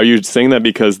are you saying that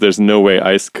because there's no way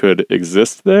ice could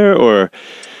exist there, or?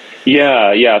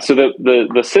 Yeah. So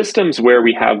the systems where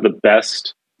we have the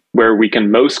best, where we can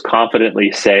most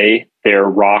confidently say they're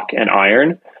rock and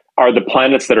iron, are the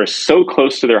planets that are so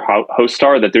close to their host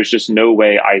star that there's just no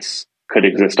way ice could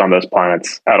exist on those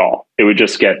planets at all. It would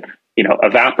just get,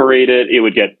 evaporated. It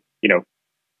would get,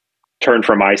 turned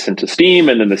from ice into steam,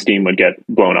 and then the steam would get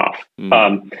blown off.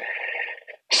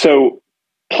 So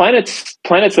planets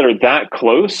that are that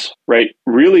close, right?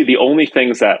 Really, the only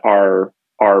things that are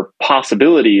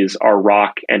possibilities are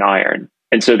rock and iron.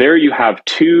 And so there you have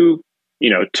two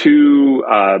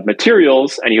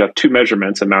materials, and you have 2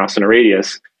 measurements, a mass and a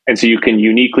radius. And so you can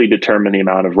uniquely determine the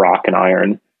amount of rock and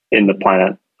iron in the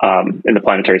planet, in the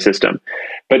planetary system.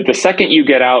 But the second you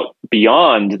get out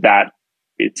beyond that,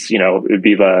 it's, it'd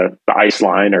be the ice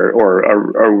line or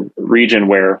a region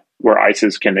where where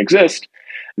ices can exist,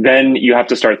 then you have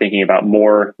to start thinking about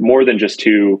more than just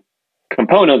two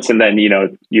components, and then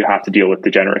you have to deal with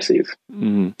degeneracies.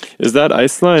 Is that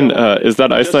ice line?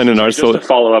 In our solar?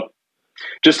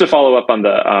 Just to follow up on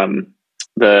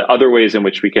the other ways in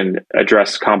which we can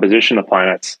address composition of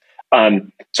planets.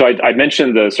 So I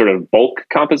mentioned the sort of bulk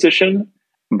composition,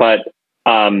 but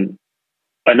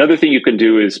another thing you can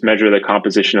do is measure the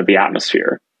composition of the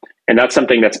atmosphere. And that's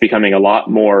something that's becoming a lot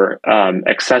more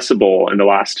accessible in the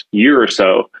last year or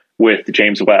so with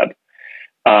James Webb.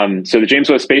 So the James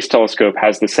Webb Space Telescope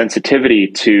has the sensitivity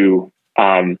to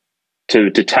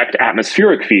detect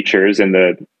atmospheric features in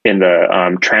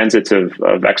the transits of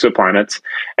exoplanets.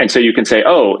 And so you can say,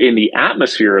 oh, in the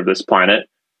atmosphere of this planet,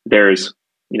 there's,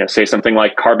 say something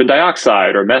like carbon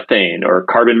dioxide or methane or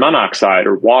carbon monoxide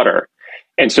or water.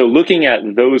 And so looking at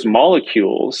those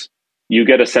molecules, you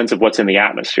get a sense of what's in the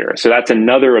atmosphere. So that's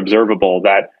another observable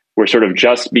that we're sort of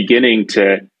just beginning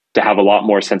to have a lot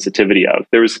more sensitivity of.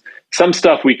 There's some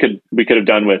stuff we could have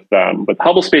done with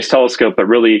Hubble Space Telescope, but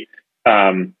really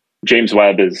James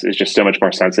Webb is just so much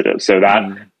more sensitive. So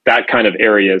that kind of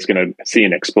area is going to see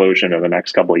an explosion in the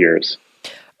next couple of years.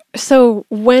 So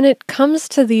when it comes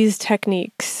to these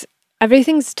techniques,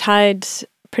 everything's tied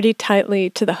pretty tightly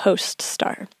to the host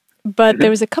star. But there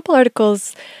was a couple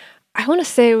articles, I want to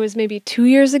say it was maybe 2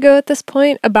 years ago at this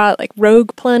point, about like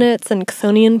rogue planets and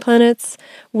Chthonian planets,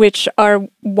 which are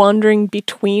wandering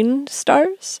between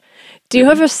stars. Do you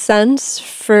have a sense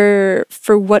for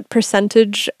what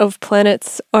percentage of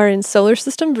planets are in solar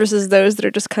system versus those that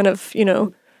are just kind of,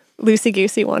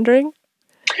 loosey-goosey wandering?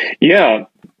 Yeah.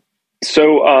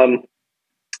 So, I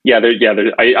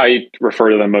refer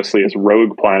to them mostly as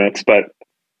rogue planets, but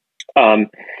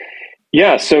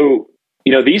so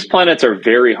these planets are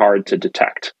very hard to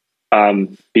detect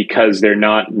because they're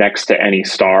not next to any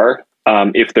star.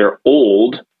 If they're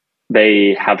old,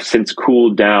 they have since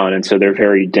cooled down, and so they're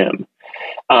very dim.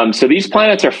 So these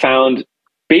planets are found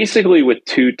basically with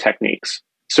two techniques.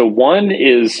 So one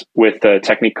is with a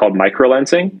technique called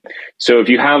microlensing. So if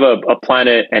you have a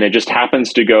planet and it just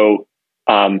happens to go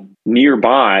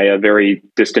nearby a very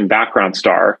distant background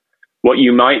star, what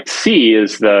you might see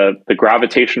is the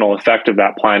gravitational effect of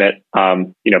that planet,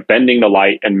 bending the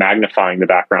light and magnifying the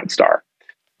background star.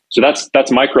 So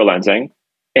that's microlensing,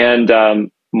 and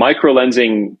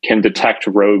microlensing can detect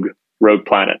rogue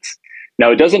planets.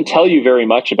 Now, it doesn't tell you very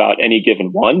much about any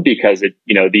given one because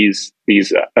these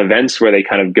events where they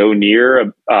kind of go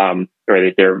near or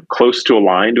they're close to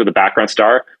aligned with a background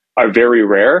star are very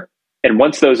rare. And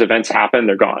once those events happen,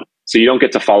 they're gone. So you don't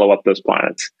get to follow up those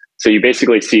planets. So you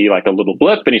basically see like a little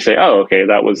blip and you say, oh, okay,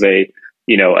 that was a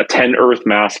 10 Earth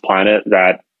mass planet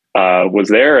that was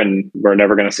there and we're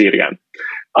never going to see it again.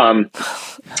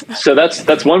 So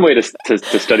that's one way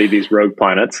to study these rogue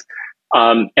planets.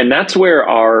 And that's where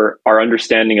our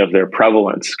understanding of their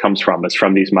prevalence comes from, is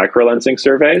from these microlensing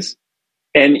surveys.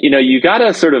 And, you got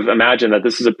to sort of imagine that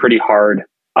this is a pretty hard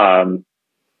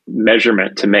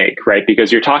measurement to make, right?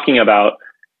 Because you're talking about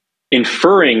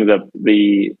inferring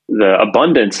the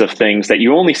abundance of things that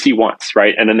you only see once,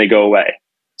 right? And then they go away.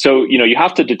 So, you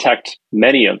have to detect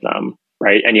many of them,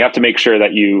 right? And you have to make sure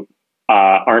that you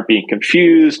aren't being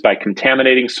confused by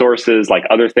contaminating sources like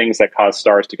other things that cause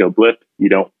stars to go blip. You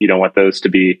don't want those to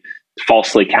be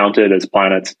falsely counted as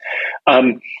planets.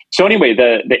 So anyway,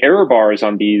 the error bars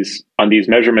on these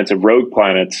measurements of rogue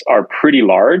planets are pretty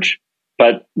large,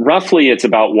 but roughly it's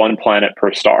about one planet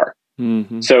per star.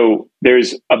 Mm-hmm. So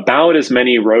there's about as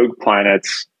many rogue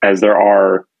planets as there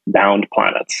are bound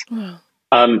planets. Wow.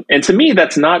 And to me,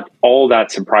 that's not all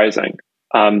that surprising.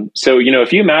 So,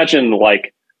 if you imagine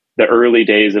like the early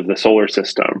days of the solar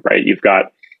system, right? You've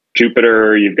got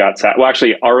Jupiter, you've got Saturn. Well,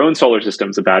 actually, our own solar system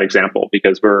is a bad example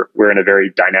because we're in a very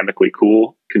dynamically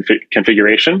cool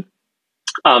configuration.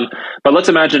 But let's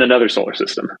imagine another solar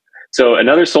system. So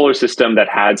another solar system that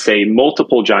had, say,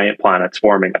 multiple giant planets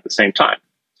forming at the same time.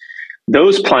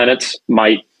 Those planets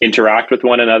might interact with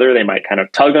one another. They might kind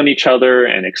of tug on each other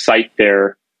and excite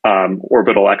their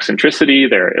orbital eccentricity,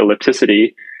 their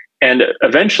ellipticity. And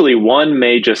eventually one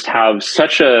may just have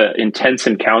such an intense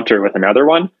encounter with another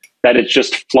one that it's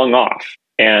just flung off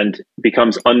and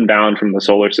becomes unbound from the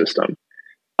solar system.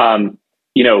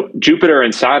 Jupiter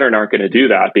and Saturn aren't going to do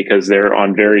that because they're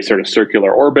on very sort of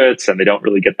circular orbits and they don't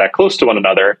really get that close to one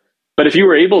another. But if you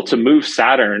were able to move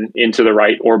Saturn into the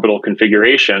right orbital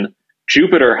configuration,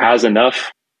 Jupiter has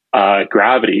enough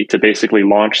gravity to basically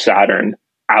launch Saturn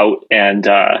out and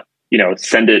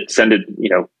send it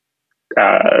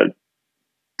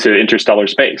to interstellar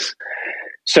space.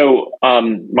 So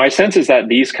my sense is that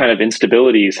these kind of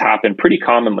instabilities happen pretty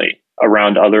commonly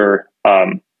around other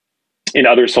in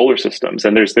other solar systems.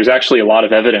 And there's actually a lot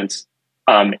of evidence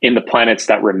in the planets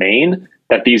that remain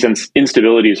that these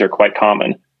instabilities are quite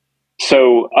common.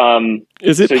 So,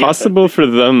 is it possible for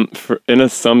them in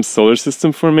some solar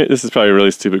system formation? This is probably a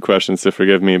really stupid question, so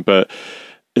forgive me, but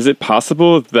is it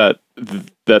possible that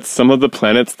some of the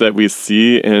planets that we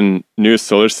see in new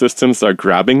solar systems are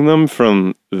grabbing them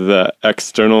from the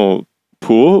external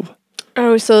pool?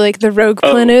 Oh, so like the rogue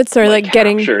planets are like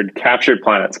getting captured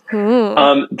planets.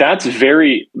 That's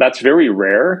very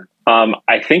rare.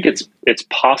 I think it's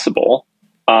possible.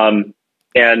 And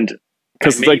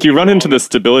because like you run into the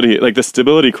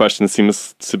stability question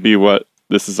seems to be what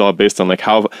this is all based on. Like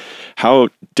how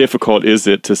difficult is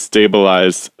it to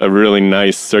stabilize a really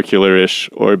nice circular-ish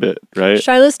orbit, right?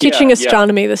 Shilo's teaching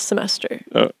astronomy this semester.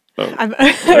 I've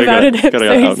outed him.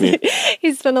 Gotta help me.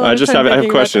 He's spent a lot of time. I have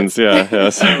questions.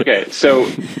 Yes. Okay, so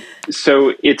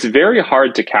it's very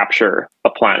hard to capture a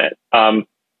planet, and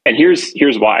here's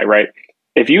why. Right,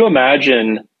 if you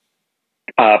imagine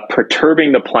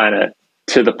perturbing the planet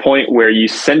to the point where you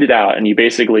send it out and you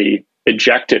basically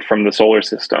eject it from the solar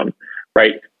system,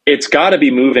 right? It's got to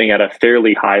be moving at a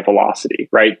fairly high velocity,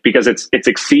 right? Because it's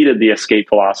exceeded the escape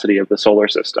velocity of the solar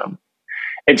system.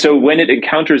 And so when it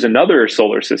encounters another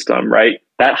solar system, right,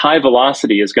 that high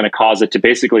velocity is going to cause it to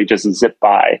basically just zip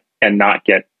by and not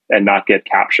get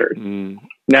captured.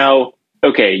 Now,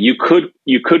 okay, you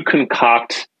could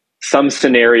concoct some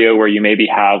scenario where you maybe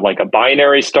have like a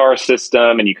binary star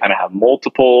system and you kind of have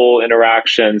multiple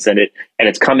interactions and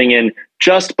it's coming in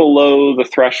just below the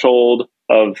threshold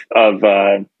of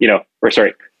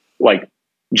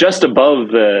just above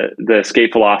the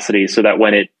escape velocity, so that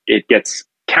when it gets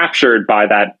captured by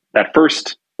that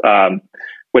first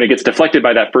when it gets deflected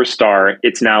by that first star,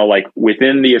 it's now like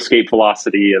within the escape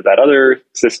velocity of that other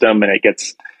system and it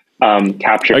gets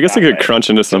captured. I guess it could crunch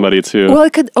into somebody too. Well,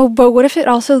 it could. Oh, but what if it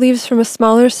also leaves from a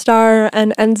smaller star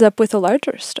and ends up with a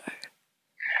larger star?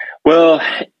 Well,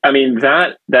 I mean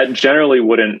that generally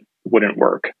wouldn't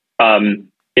work.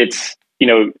 It's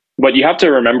what you have to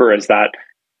remember is that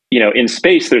in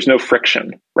space there's no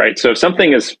friction, right? So if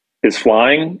something is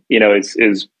flying,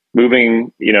 is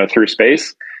moving, through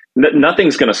space,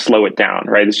 nothing's going to slow it down,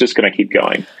 right? It's just going to keep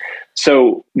going.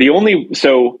 So when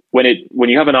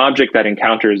you have an object that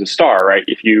encounters a star, right?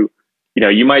 If you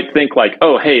might think like,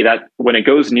 oh, hey, that when it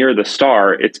goes near the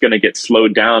star, it's going to get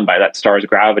slowed down by that star's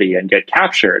gravity and get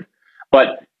captured.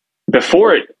 But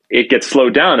before it gets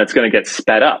slowed down, it's going to get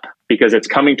sped up because it's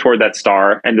coming toward that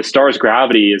star, and the star's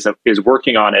gravity is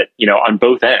working on it, on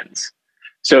both ends.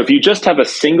 So if you just have a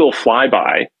single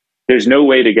flyby, there's no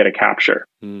way to get a capture.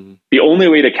 The only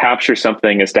way to capture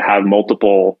something is to have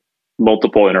multiple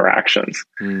interactions.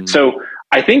 So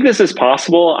I think this is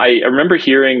possible. I remember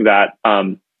hearing that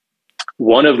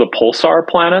one of the pulsar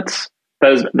planets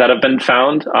that have been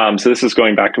found. So this is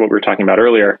going back to what we were talking about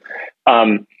earlier.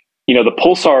 The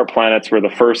pulsar planets were the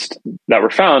first that were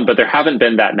found, but there haven't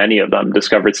been that many of them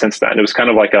discovered since then. It was kind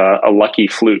of like a lucky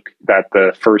fluke that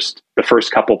the first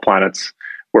couple planets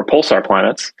were pulsar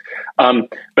planets.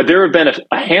 But there have been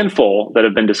a handful that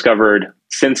have been discovered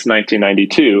since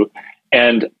 1992.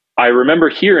 And I remember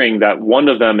hearing that one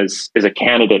of them is a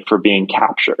candidate for being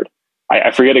captured.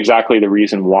 I forget exactly the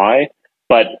reason why,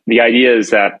 but the idea is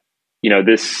that,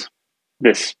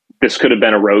 this could have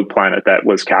been a rogue planet that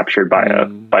was captured by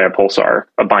a pulsar,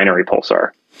 a binary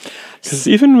pulsar. Because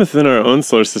even within our own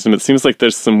solar system, it seems like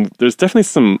there's definitely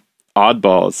some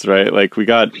oddballs, right? Like we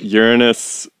got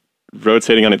Uranus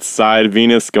rotating on its side,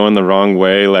 Venus going the wrong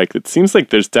way. Like it seems like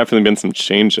there's definitely been some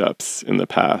change-ups in the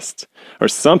past or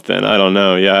something. I don't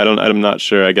know. Yeah, I'm not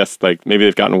sure. I guess like maybe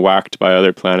they've gotten whacked by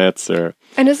other planets or.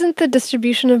 And isn't the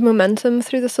distribution of momentum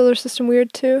through the solar system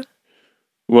weird too?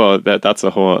 Well, that's a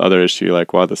whole other issue.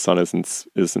 Like why the sun isn't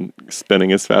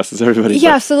spinning as fast as everybody.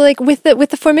 Yeah. So like with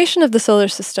the formation of the solar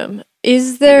system,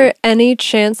 is there any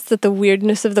chance that the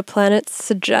weirdness of the planets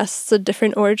suggests a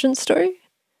different origin story?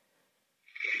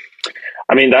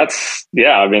 I mean, that's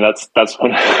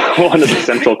one of the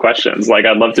central questions. Like,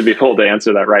 I'd love to be able to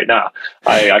answer that right now.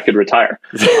 I could retire.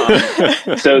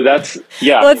 So that's,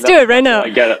 yeah. Let's do it right now.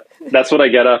 That's what I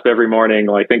get up every morning,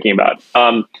 like thinking about.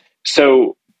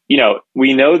 So,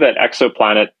 we know that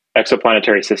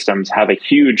exoplanetary systems have a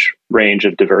huge range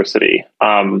of diversity.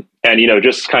 And,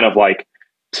 just kind of like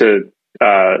for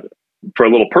a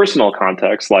little personal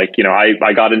context, like,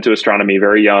 I got into astronomy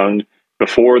very young,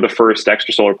 before the first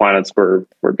extrasolar planets were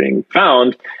being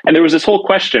found. And there was this whole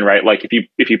question, right? Like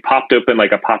if you popped open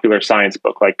like a popular science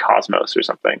book, like Cosmos or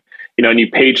something, and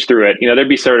you page through it, there'd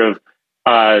be sort of,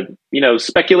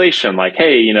 speculation like,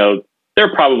 hey,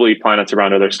 there are probably planets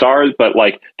around other stars, but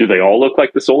like, do they all look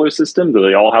like the solar system? Do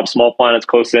they all have small planets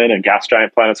close in and gas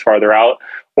giant planets farther out?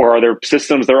 Or are there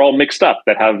systems that are all mixed up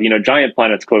that have, giant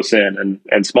planets close in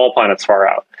and small planets far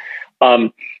out?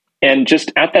 And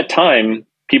just at that time,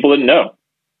 people didn't know.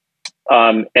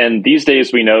 And these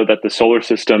days we know that the solar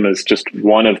system is just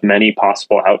one of many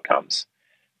possible outcomes.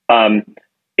 And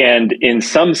in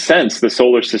some sense, the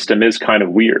solar system is kind of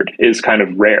weird, is kind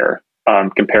of rare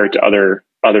compared to other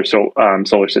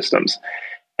solar systems.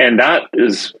 And that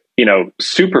is,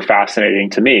 super fascinating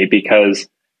to me because,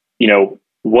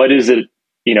 what is it,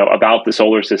 about the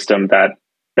solar system that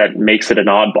makes it an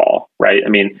oddball, right? I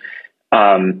mean,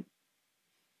 and,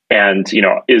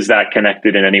 is that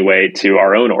connected in any way to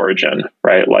our own origin,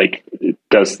 right? Like,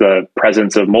 does the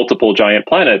presence of multiple giant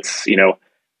planets,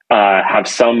 have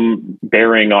some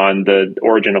bearing on the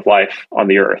origin of life on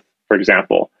the Earth, for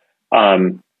example?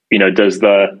 Does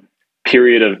the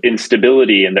period of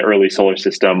instability in the early solar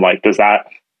system, like, does that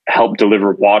help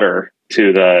deliver water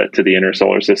to the inner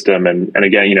solar system and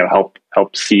again,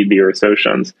 help seed the Earth's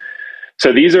oceans?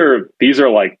 So these are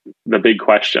like the big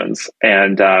questions,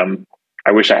 and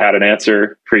I wish I had an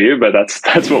answer for you, but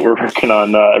that's what we're working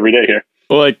on every day here.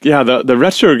 Well, the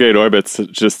retrograde orbits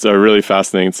just are really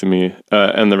fascinating to me,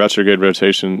 and the retrograde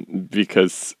rotation,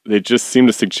 because they just seem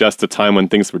to suggest a time when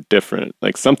things were different.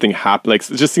 Like something happened. Like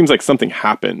it just seems like something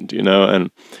happened,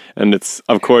 and it's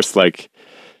of course like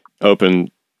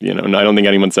open. I don't think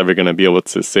anyone's ever going to be able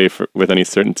to say with any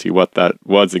certainty what that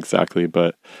was exactly,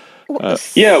 but. Well,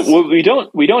 we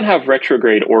don't have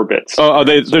retrograde orbits.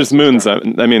 There's moons. I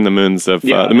mean, the moons of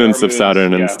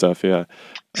Saturn and stuff. Yeah,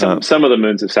 some of the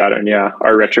moons of Saturn,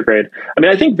 are retrograde. I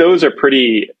mean, I think those are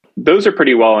pretty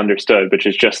well understood, which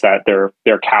is just that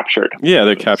they're captured. Yeah,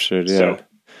 they're captured. Yeah.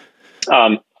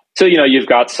 So you've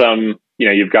got some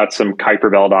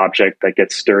Kuiper belt object that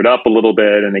gets stirred up a little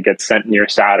bit, and it gets sent near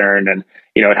Saturn, and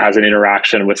it has an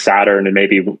interaction with Saturn and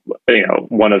maybe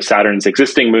one of Saturn's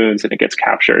existing moons, and it gets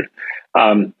captured.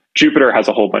 Jupiter has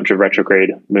a whole bunch of retrograde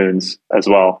moons as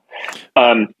well.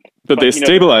 But they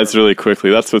stabilize really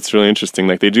quickly. That's what's really interesting.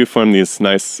 Like they do form these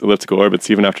nice elliptical orbits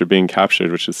even after being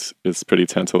captured, which is pretty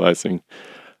tantalizing.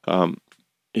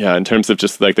 In terms of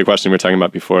just like the question we were talking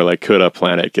about before, like could a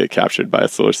planet get captured by a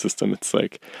solar system? It's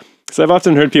like, so I've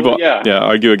often heard people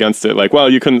argue against it. Like, well,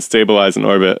 you couldn't stabilize an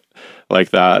orbit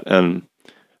like that. And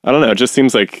I don't know, it just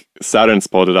seems like Saturn's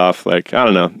pulled it off. Like, I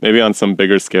don't know, maybe on some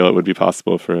bigger scale it would be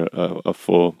possible for a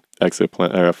full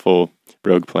exoplanet or a full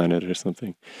rogue planet or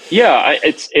something. Yeah,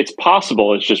 it's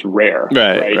possible. It's just rare.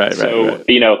 Right. So,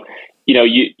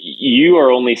 you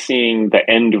are only seeing the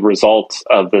end results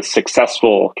of the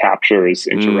successful captures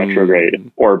into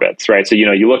retrograde orbits, right? So,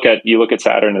 you look at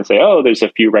Saturn and say, oh, there's a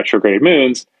few retrograde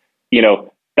moons.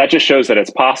 That just shows that it's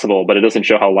possible, but it doesn't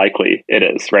show how likely it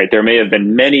is, right? There may have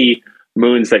been many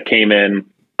moons that came in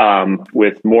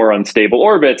with more unstable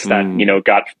orbits that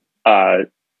got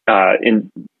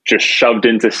just shoved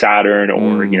into Saturn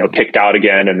or kicked out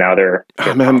again, and now they're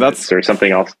or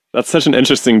something else. That's such an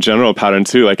interesting general pattern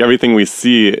too. Like everything we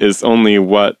see is only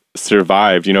what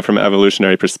survived, from an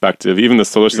evolutionary perspective. Even the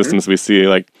solar systems we see,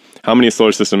 like how many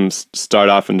solar systems start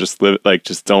off and just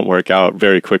don't work out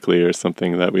very quickly or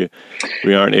something that we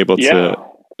aren't able to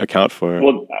account for.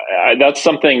 Well, that's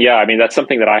something. Yeah, I mean that's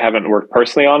something that I haven't worked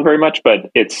personally on very much,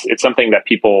 but it's something that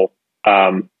people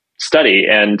study.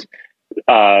 And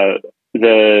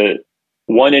the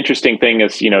one interesting thing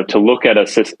is to look at a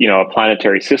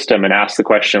planetary system and ask the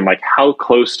question, like, how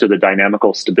close to the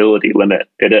dynamical stability limit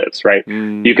it is. Right?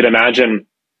 You could imagine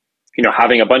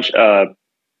having a bunch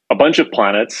of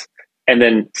planets, and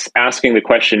then asking the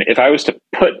question, if I was to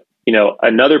put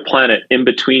another planet in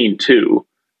between two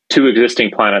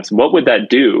existing planets, what would that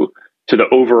do to the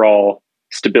overall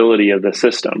stability of the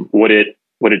system? Would it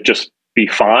just be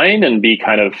fine and be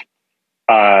kind of,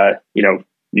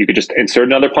 you could just insert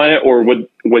another planet, or would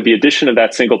the addition of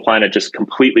that single planet just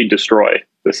completely destroy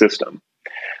the system?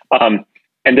 And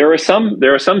there are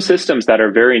some systems that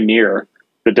are very near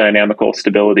the dynamical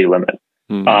stability limit.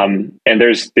 And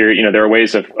there are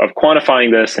ways of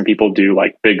quantifying this, and people do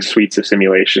like big suites of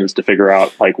simulations to figure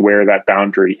out like where that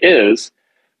boundary is.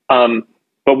 But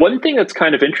one thing that's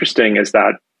kind of interesting is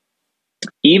that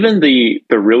even the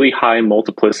really high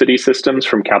multiplicity systems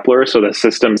from Kepler, so the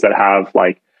systems that have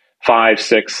like 5,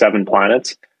 6, 7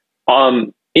 planets,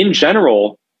 in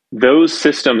general, those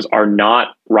systems are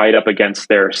not right up against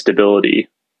their stability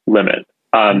limit.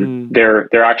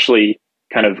 They're actually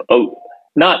kind of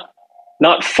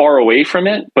not far away from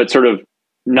it, but sort of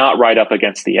not right up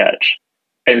against the edge.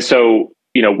 And so,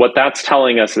 what that's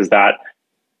telling us is that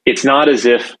it's not as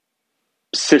if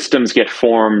systems get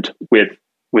formed with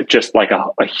just like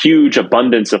a huge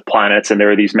abundance of planets, and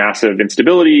there are these massive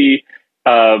instability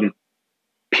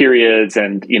periods,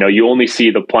 and you only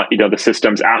see the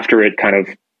systems after it kind of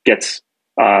gets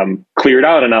cleared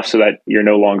out enough so that you're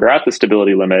no longer at the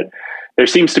stability limit. There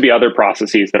seems to be other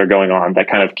processes that are going on that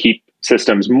kind of keep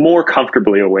systems more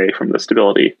comfortably away from the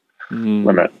stability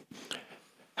limit.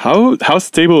 How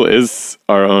stable is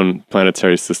our own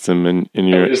planetary system in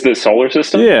your? Is the solar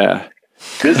system? Yeah.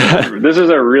 This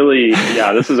is a really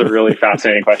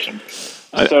fascinating question.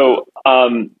 So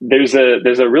there's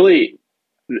a really,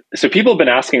 so people have been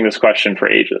asking this question for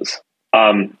ages,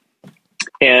 and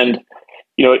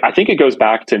I think it goes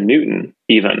back to Newton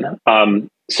even.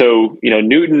 So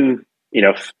Newton,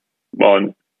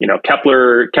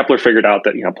 Kepler figured out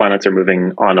that planets are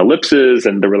moving on ellipses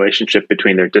and the relationship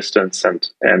between their distance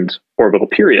and orbital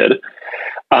period.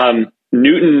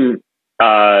 Newton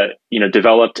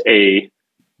developed a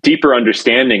deeper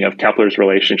understanding of Kepler's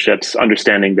relationships,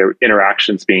 understanding their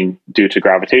interactions being due to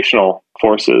gravitational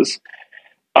forces.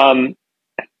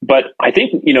 But I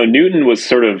think Newton was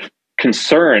sort of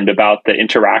concerned about the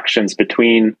interactions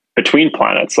between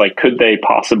planets. Like, could they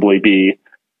possibly be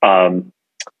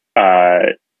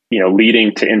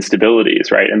leading to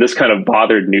instabilities, right? And this kind of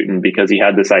bothered Newton because he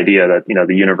had this idea that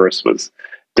the universe was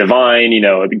divine.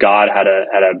 God had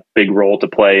a big role to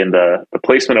play in the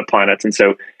placement of planets, and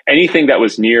so anything that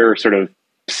was near sort of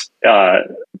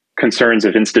concerns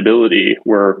of instability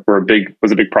was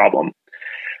a big problem.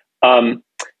 And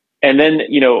then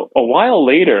a while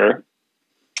later,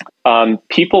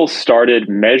 people started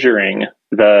measuring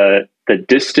the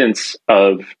distance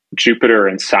of Jupiter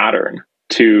and Saturn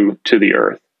to the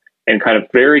Earth, and kind of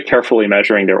very carefully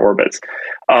measuring their orbits.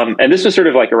 And this was sort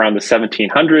of like around the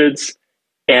 1700s.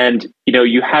 And,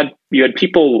 you had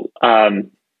people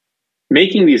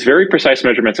making these very precise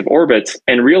measurements of orbits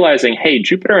and realizing, hey,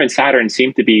 Jupiter and Saturn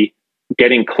seem to be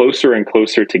getting closer and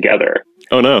closer together.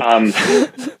 Oh, no.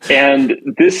 And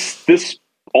this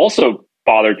also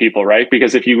bothered people, right?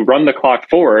 Because if you run the clock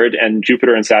forward and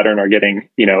Jupiter and Saturn are getting,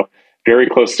 very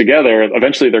close together,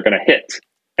 eventually they're going to hit.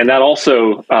 And that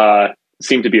also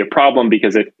seemed to be a problem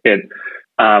because it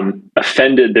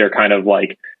offended their kind of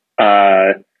like,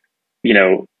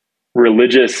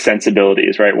 religious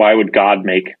sensibilities, right? Why would God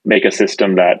make a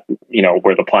system that,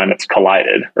 where the planets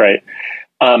collided, right?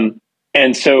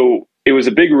 And so it was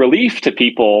a big relief to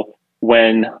people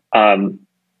when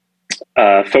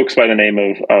folks by the name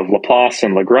of Laplace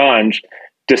and Lagrange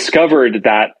discovered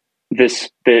that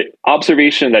the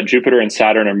observation that Jupiter and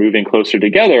Saturn are moving closer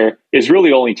together is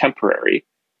really only temporary,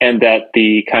 and that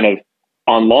the kind of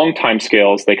on long time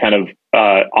scales, they kind of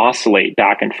oscillate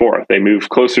back and forth. They move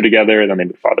closer together, then they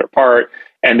move farther apart.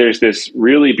 And there's this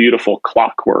really beautiful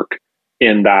clockwork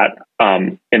in that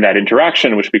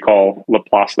interaction, which we call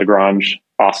Laplace-Lagrange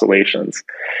oscillations.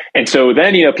 And so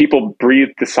then, people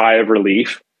breathed a sigh of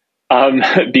relief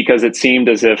because it seemed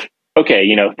as if, okay,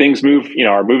 things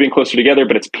are moving closer together,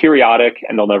 but it's periodic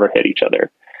and they'll never hit each other.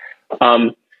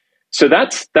 So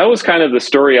that was kind of the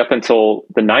story up until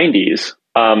the 90s.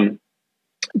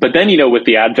 But then, with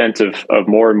the advent of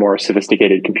more and more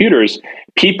sophisticated computers,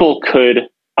 people could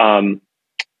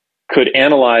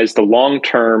analyze the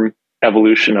long-term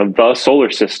evolution of the solar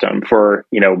system for,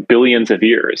 billions of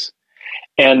years.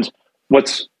 And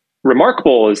what's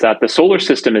remarkable is that the solar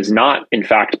system is not, in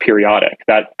fact, periodic.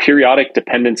 That periodic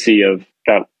dependency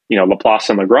that Laplace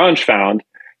and Lagrange found,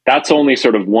 that's only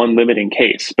sort of one limiting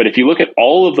case. But if you look at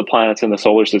all of the planets in the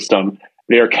solar system,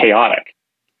 they are chaotic.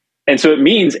 And so it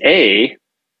means,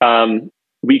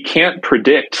 we can't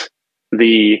predict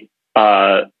the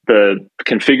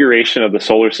configuration of the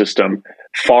solar system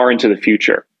far into the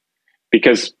future,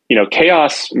 because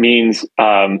chaos means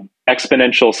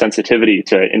exponential sensitivity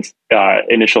to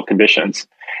initial conditions.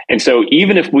 And so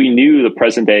even if we knew the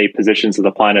present day positions of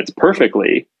the planets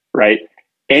perfectly, right,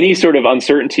 any sort of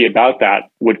uncertainty about that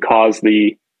would cause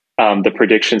the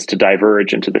predictions to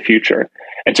diverge into the future.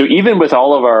 And so even with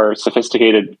all of our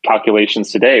sophisticated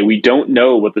calculations today, we don't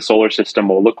know what the solar system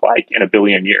will look like in a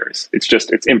billion years.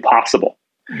 It's impossible.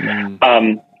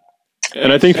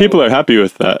 And I think people are happy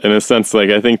with that in a sense. Like,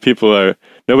 I think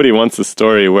nobody wants a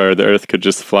story where the Earth could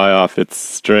just fly off its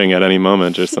string at any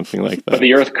moment or something like that. But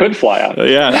the Earth could fly off.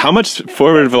 Yeah. How much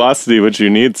forward velocity would you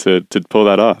need to pull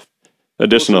that off?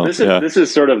 Additional. Well, so this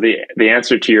is sort of the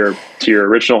answer to your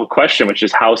original question, which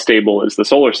is how stable is the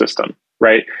solar system,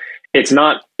 right? It's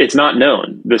not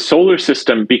known. The solar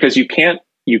system, because you can't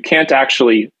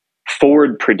actually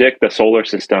forward predict the solar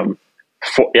system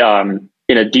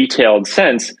in a detailed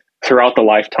sense throughout the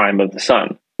lifetime of the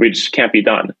sun, which can't be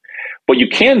done. what you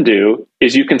can do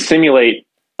is you can simulate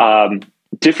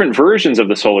different versions of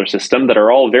the solar system that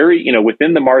are all very,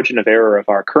 within the margin of error of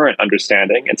our current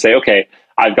understanding, and say, okay,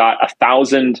 I've got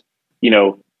 1,000,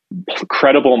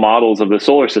 credible models of the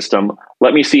solar system.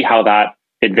 Let me see how that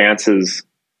advances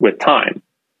with time.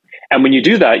 And when you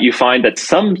do that, you find that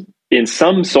in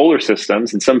some solar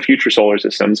systems, in some future solar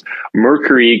systems,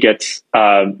 Mercury gets,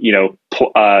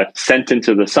 sent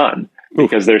into the sun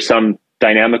because there's some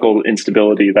dynamical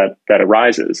instability that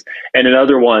arises. And in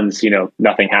other ones,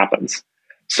 nothing happens.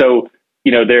 So,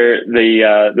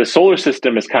 the solar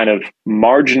system is kind of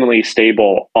marginally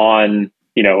stable on,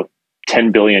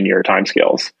 10 billion year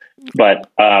timescales. But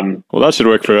well, that should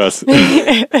work for us.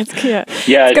 Yeah, it's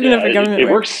good enough for government it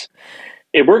works.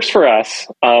 It works for us,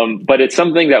 but it's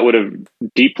something that would have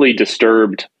deeply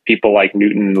disturbed people like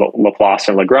Newton, Laplace,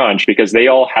 and Lagrange, because they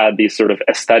all had these sort of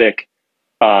aesthetic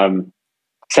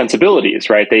sensibilities,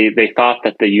 right? They thought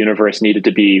that the universe needed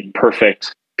to be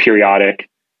perfect, periodic,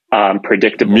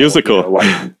 predictable, musical,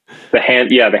 like the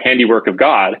handiwork of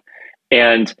God,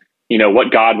 and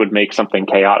what God would make something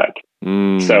chaotic.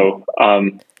 So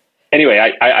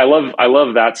anyway, I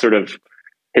love that sort of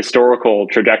historical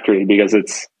trajectory, because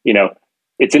it's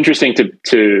it's interesting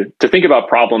to think about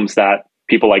problems that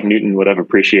people like Newton would have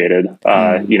appreciated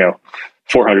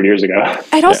 400 years ago.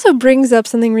 It also brings up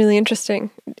something really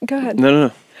interesting. Go ahead.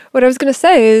 No. What I was going to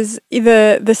say is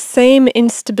the same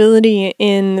instability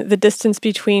in the distance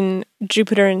between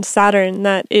Jupiter and Saturn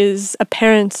that is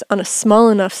apparent on a small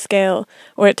enough scale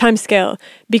or a time scale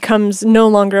becomes no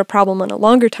longer a problem on a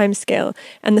longer time scale.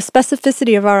 And the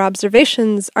specificity of our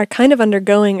observations are kind of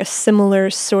undergoing a similar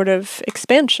sort of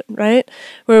expansion, right?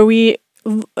 Where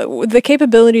the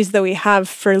capabilities that we have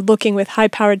for looking with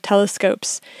high-powered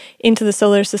telescopes into the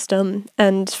solar system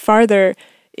and farther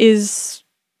is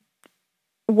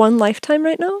one lifetime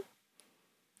right now.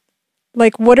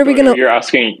 Like, what are we gonna? You're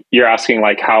asking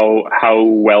like how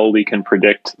well we can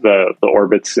predict the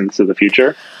orbits into the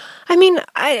future. I mean,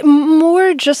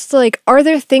 more just like, are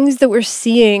there things that we're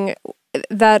seeing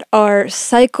that are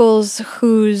cycles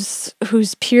whose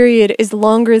period is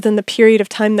longer than the period of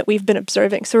time that we've been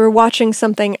observing? So we're watching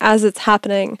something as it's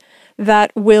happening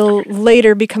that will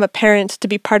later become apparent to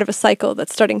be part of a cycle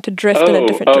that's starting to drift in a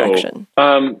different direction.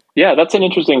 Yeah, that's an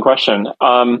interesting question.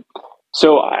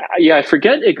 I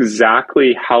forget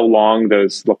exactly how long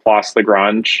those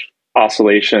Laplace-Lagrange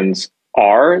oscillations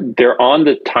are. They're on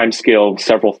the timescale of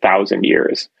several thousand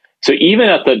years. So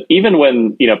even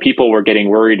when people were getting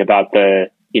worried about the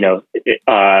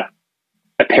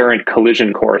apparent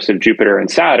collision course of Jupiter and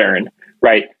Saturn,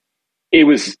 right? It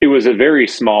was a very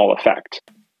small effect.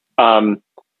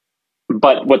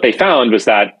 But what they found was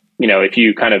that, if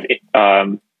you kind of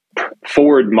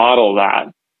forward model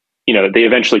that, they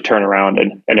eventually turn around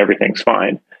and everything's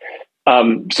fine.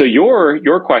 So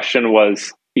your question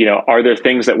was, are there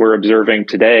things that we're observing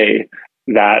today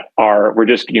that we're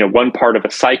just, one part of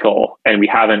a cycle, and we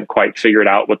haven't quite figured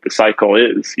out what the cycle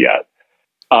is yet?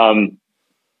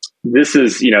 This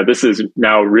is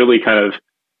now really kind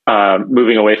of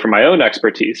moving away from my own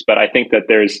expertise, but I think that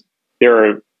there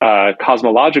are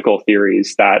cosmological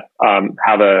theories that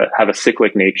have a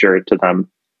cyclic nature to them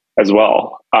as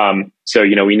well. So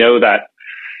we know that,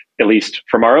 at least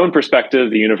from our own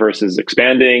perspective, the universe is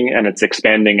expanding, and it's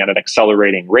expanding at an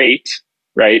accelerating rate,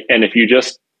 right? And if you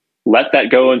just let that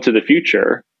go into the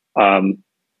future,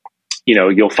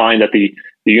 you'll find that the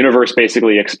universe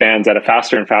basically expands at a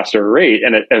faster and faster rate,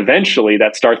 and eventually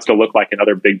that starts to look like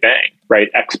another Big Bang, right?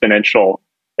 Exponential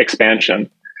expansion.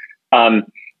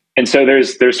 And so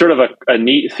there's sort of a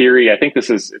neat theory. I think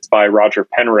it's by Roger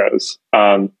Penrose,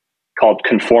 called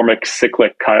conformic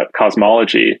cyclic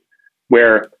cosmology,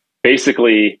 where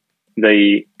basically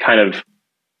the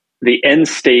end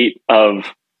state of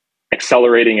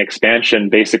accelerating expansion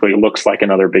basically looks like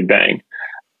another Big Bang.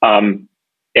 And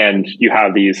you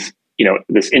have these,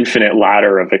 this infinite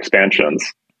ladder of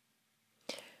expansions.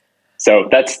 So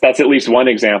that's at least one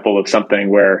example of something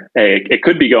where, hey, it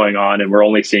could be going on, and we're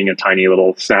only seeing a tiny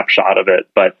little snapshot of it,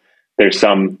 but there's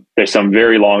some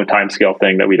very long timescale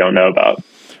thing that we don't know about.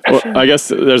 Well, I guess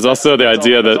there's also the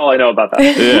idea that's all I know about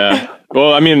that. Yeah.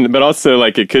 Well, I mean, but also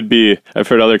like it could be, I've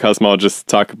heard other cosmologists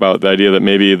talk about the idea that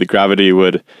maybe the gravity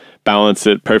would balance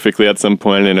it perfectly at some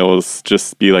point, and it will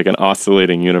just be like an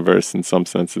oscillating universe in some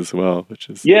sense as well, which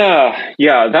is... Yeah.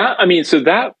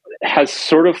 That has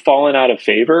sort of fallen out of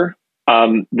favor.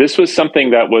 This was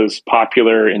something that was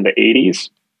popular in the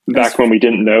 80s, back when we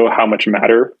didn't know how much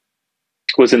matter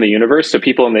was in the universe. So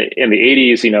people in the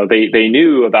 80s, they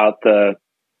knew about the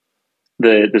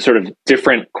the sort of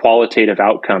different qualitative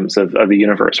outcomes of the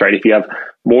universe, right? If you have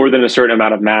more than a certain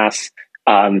amount of mass,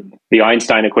 the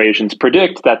Einstein equations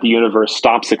predict that the universe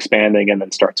stops expanding and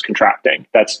then starts contracting.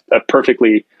 That's a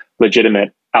perfectly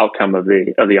legitimate outcome of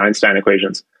the Einstein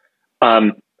equations.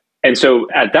 And so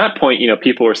at that point,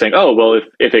 people were saying, oh, well,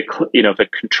 if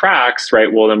it contracts,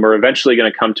 right, well, then we're eventually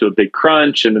going to come to a big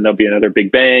crunch, and then there'll be another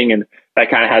big bang, and that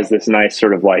kind of has this nice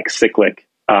sort of like cyclic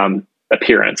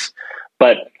appearance.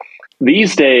 But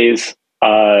these days,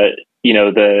 the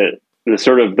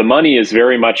sort of the money is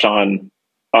very much on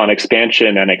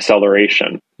expansion and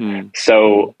acceleration.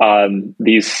 So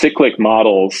these cyclic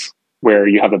models where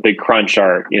you have a big crunch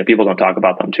are, people don't talk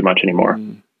about them too much anymore.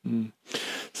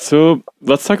 So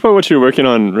let's talk about what you're working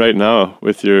on right now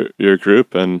with your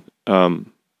group, and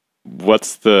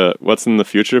what's in the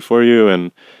future for you,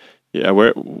 and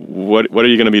what are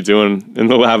you going to be doing in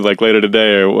the lab like later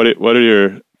today, or what are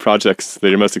your projects that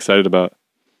you're most excited about?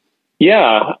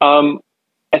 Yeah,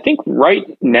 I think right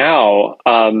now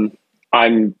I'm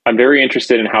very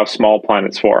interested in how small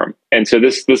planets form, and so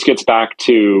this gets back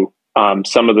to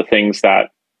some of the things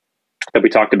that we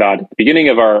talked about at the beginning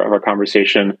of our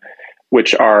conversation,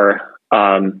 which are,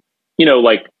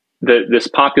 like this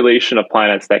population of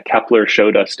planets that Kepler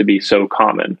showed us to be so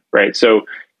common, right? So,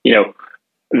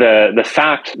 the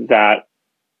fact that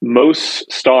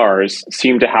most stars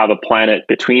seem to have a planet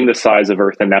between the size of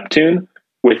Earth and Neptune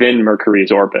within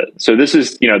Mercury's orbit. So this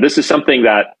is something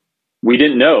that we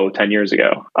didn't know 10 years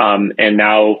ago. And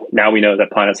now we know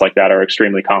that planets like that are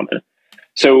extremely common.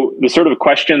 So the sort of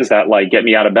questions that like get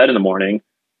me out of bed in the morning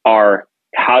are,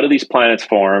 how do these planets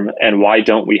form, and why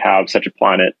don't we have such a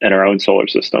planet in our own solar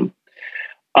system?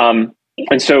 And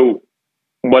so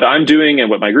what I'm doing and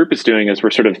what my group is doing is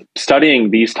we're sort of studying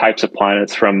these types of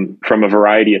planets from a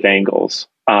variety of angles.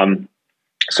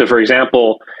 So for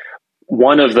example,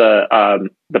 one of the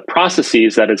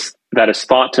processes that is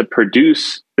thought to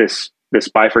produce this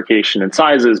bifurcation in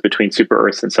sizes between super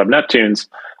Earths and sub-Neptunes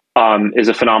is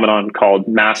a phenomenon called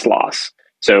mass loss.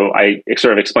 So I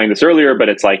sort of explained this earlier, but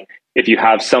it's like if you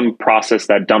have some process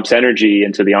that dumps energy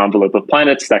into the envelope of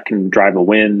planets, that can drive a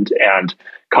wind and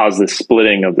cause the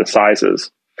splitting of the sizes.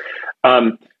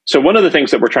 So one of the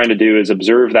things that we're trying to do is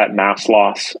observe that mass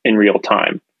loss in real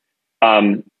time.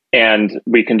 And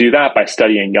we can do that by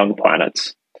studying young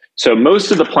planets. So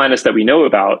most of the planets that we know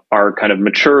about are kind of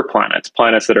mature planets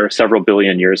that are several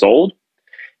billion years old.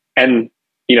 And,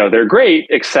 they're great,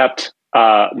 except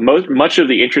much of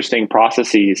the interesting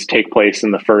processes take place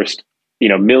in the first,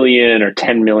 million or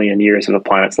 10 million years of a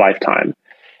planet's lifetime.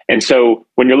 And so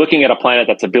when you're looking at a planet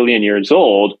that's a billion years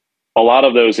old, a lot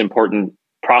of those important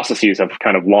processes have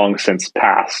kind of long since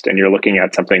passed, and you're looking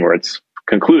at something where it's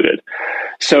concluded.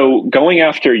 So going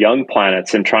after young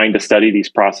planets and trying to study these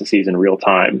processes in real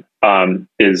time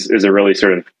is a really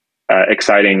sort of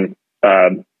exciting,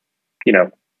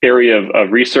 area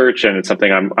of research, and it's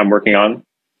something I'm working on.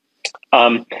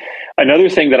 Another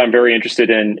thing that I'm very interested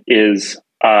in is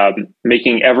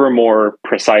making ever more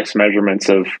precise measurements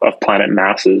of planet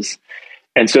masses.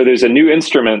 And so there's a new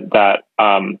instrument that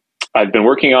I've been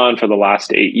working on for the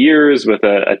last 8 years with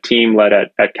a team led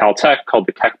at Caltech called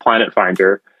the Keck Planet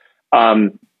Finder.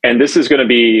 And this is going to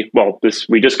be,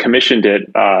 we just commissioned it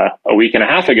a week and a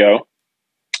half ago.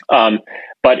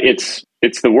 But it's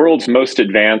the world's most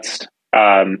advanced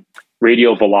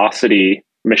radial velocity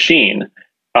machine.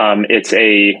 It's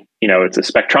a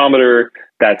spectrometer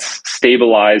that's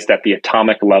stabilized at the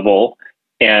atomic level,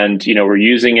 and we're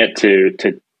using it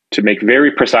to make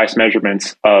very precise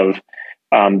measurements of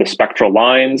the spectral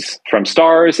lines from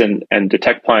stars and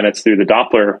detect planets through the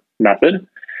Doppler method.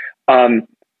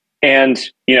 And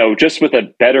just with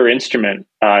a better instrument,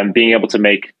 being able to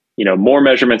make more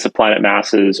measurements of planet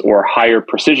masses or higher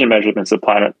precision measurements of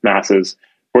planet masses,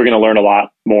 we're going to learn a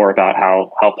lot more about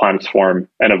how planets form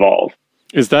and evolve.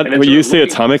 Is that what you say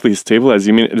atomically stabilized?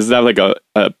 You mean, is that like a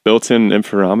built-in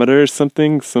interferometer or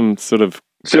something? Some sort of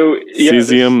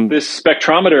cesium? This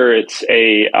spectrometer, it's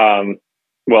a,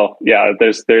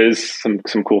 there is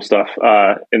some cool stuff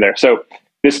in there. So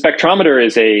this spectrometer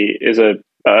is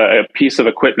a piece of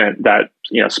equipment that,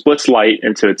 splits light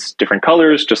into its different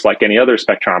colors, just like any other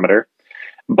spectrometer.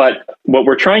 But what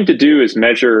we're trying to do is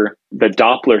measure the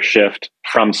Doppler shift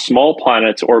from small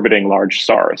planets orbiting large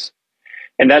stars.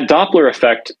 And that Doppler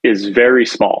effect is very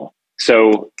small.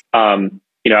 So,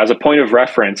 as a point of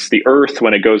reference, the Earth,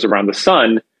 when it goes around the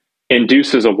sun,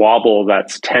 induces a wobble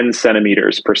that's 10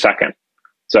 centimeters per second.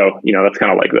 So, that's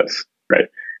kind of like this, right?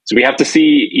 So we have to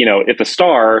see, if a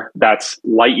star that's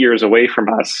light years away from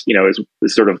us,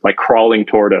 is sort of like crawling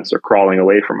toward us or crawling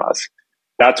away from us.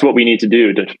 That's what we need to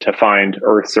do to find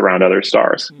Earths around other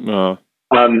stars. Oh.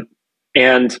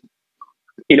 And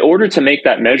in order to make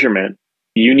that measurement,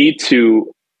 you need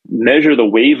to measure the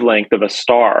wavelength of a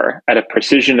star at a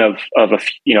precision of a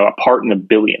part in a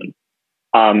billion.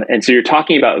 And so you're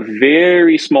talking about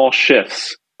very small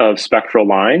shifts of spectral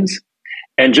lines.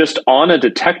 And just on a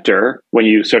detector, when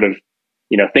you sort of,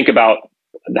 think about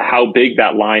how big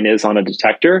that line is on a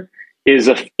detector, is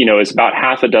about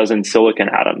half a dozen silicon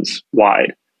atoms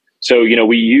wide. So,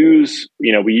 we use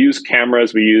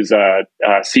cameras, we use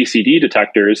CCD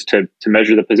detectors to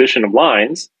measure the position of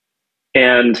lines.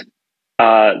 And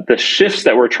the shifts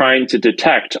that we're trying to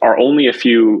detect are only a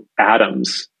few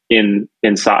atoms in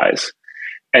size.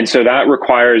 And so that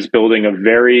requires building a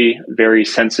very, very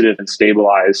sensitive and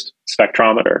stabilized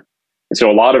spectrometer. And so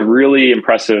a lot of really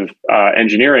impressive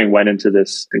engineering went into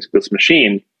this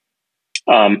machine.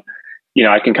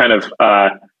 I can kind of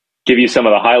give you some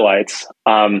of the highlights.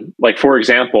 Like, for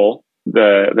example,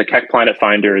 the Keck Planet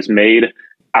Finder is made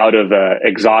out of an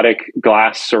exotic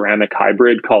glass ceramic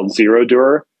hybrid called Zero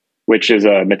Dur, which is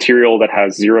a material that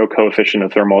has zero coefficient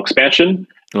of thermal expansion.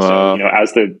 Wow. So,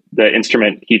 as the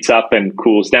instrument heats up and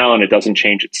cools down, it doesn't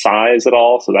change its size at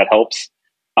all. So that helps.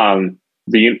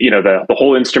 The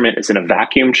whole instrument is in a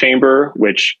vacuum chamber,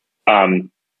 which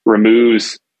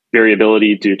removes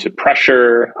variability due to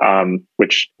pressure,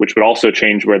 which would also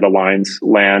change where the lines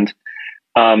land.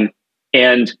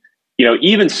 And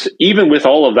even with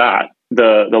all of that,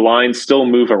 the lines still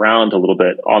move around a little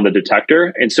bit on the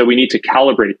detector, and so we need to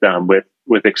calibrate them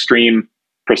with extreme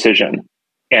precision.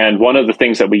 And one of the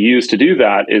things that we use to do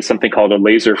that is something called a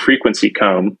laser frequency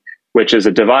comb, which is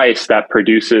a device that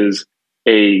produces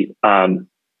a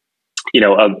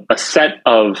set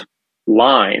of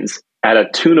lines at a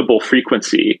tunable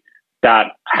frequency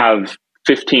that have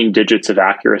 15 digits of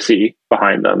accuracy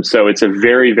behind them. So it's a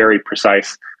very, very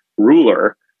precise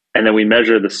ruler. And then we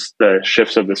measure the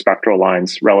shifts of the spectral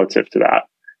lines relative to that.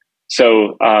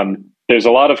 So there's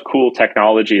a lot of cool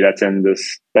technology that's in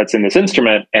this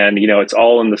instrument, and it's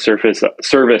all in the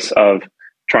service of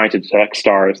trying to detect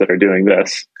stars that are doing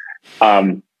this,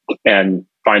 and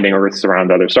finding Earths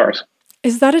around other stars.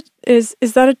 Is that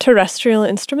a terrestrial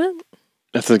instrument?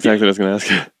 That's exactly what I was going to ask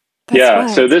you. Yeah.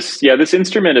 So this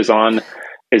instrument is on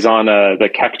the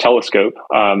Keck telescope,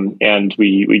 and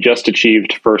we just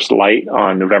achieved first light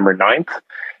on November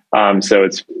 9th. So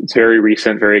it's very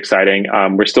recent, very exciting.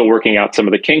 We're still working out some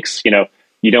of the kinks.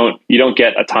 You don't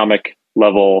get atomic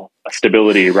level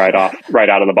stability right out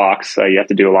of the box. You have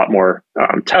to do a lot more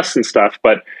tests and stuff,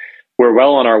 but we're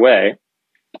well on our way.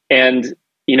 And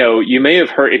you may have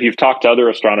heard, if you've talked to other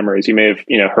astronomers, you may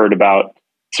have heard about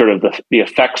sort of the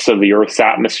effects of the Earth's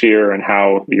atmosphere and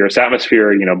how the Earth's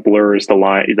atmosphere blurs the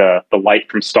light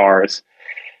from stars.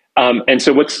 And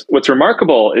so what's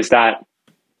remarkable is that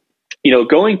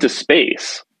going to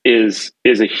space is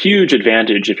a huge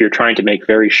advantage if you're trying to make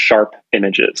very sharp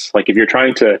images. Like if you're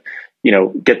trying to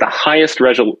get the highest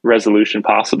resolution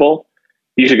possible,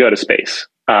 you should go to space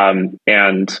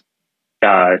and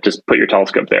just put your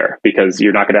telescope there, because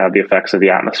you're not going to have the effects of the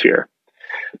atmosphere.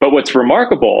 But what's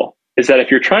remarkable is that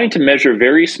if you're trying to measure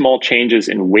very small changes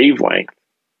in wavelength,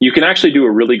 you can actually do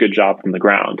a really good job from the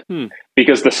ground,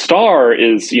 because the star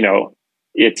is,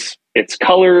 its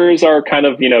colors are kind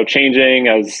of, changing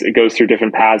as it goes through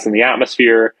different paths in the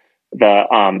atmosphere.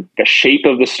 The shape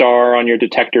of the star on your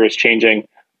detector is changing,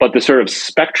 but the sort of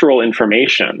spectral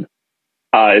information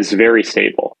is very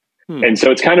stable. And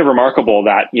so it's kind of remarkable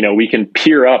that, we can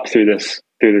peer up through this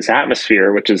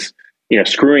atmosphere, which is,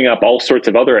 screwing up all sorts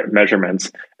of other measurements,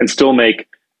 and still make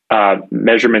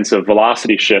measurements of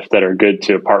velocity shift that are good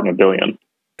to a part in a billion.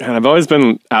 And I've always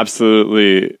been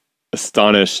absolutely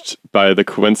astonished by the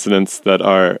coincidence that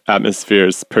our atmosphere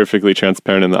is perfectly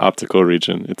transparent in the optical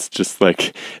region. It's just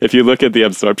like, if you look at the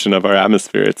absorption of our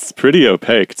atmosphere, it's pretty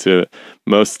opaque to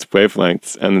most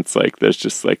wavelengths. And it's like, there's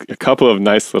just like a couple of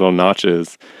nice little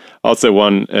notches. Also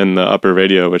one in the upper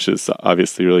radio, which is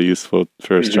obviously really useful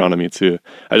for astronomy too.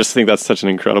 I just think that's such an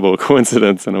incredible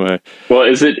coincidence in a way. Well,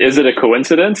 is it a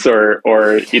coincidence, or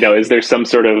is there some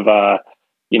sort of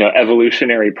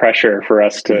evolutionary pressure for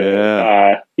us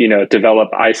to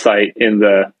develop eyesight in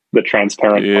the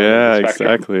transparent part of the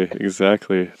spectrum?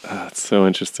 Exactly. It's so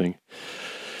interesting.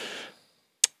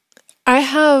 I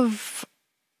have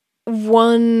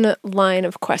one line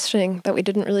of questioning that we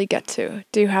didn't really get to.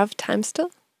 Do you have time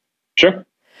still? Sure.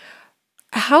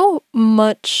 How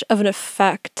much of an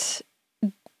effect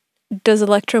does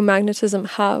electromagnetism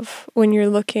have when you're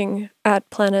looking at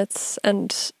planets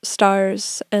and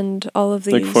stars and all of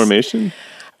these? Like formation?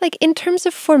 Like in terms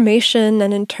of formation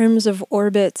and in terms of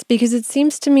orbits, because it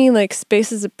seems to me like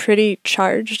space is a pretty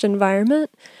charged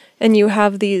environment, and you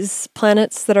have these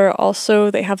planets that are also,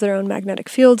 they have their own magnetic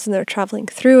fields and they're traveling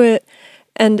through it,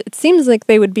 and it seems like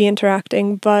they would be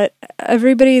interacting, but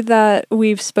everybody that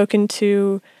we've spoken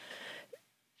to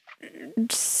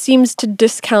seems to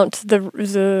discount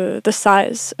the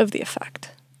size of the effect.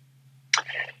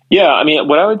 Yeah, I mean,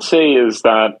 what I would say is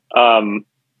that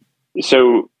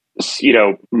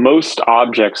most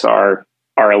objects are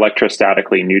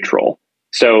electrostatically neutral.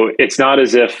 So it's not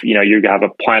as if, you have a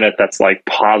planet that's like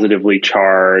positively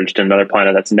charged and another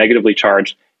planet that's negatively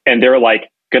charged, and they're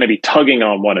like going to be tugging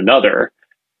on one another.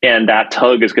 And that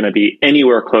tug is going to be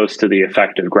anywhere close to the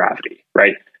effect of gravity,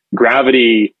 right?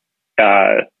 Gravity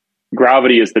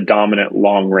is the dominant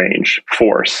long range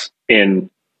force in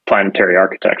planetary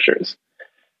architectures.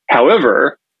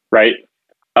 However, right,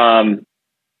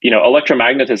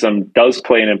 electromagnetism does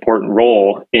play an important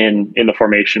role in the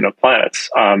formation of planets.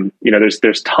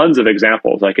 There's tons of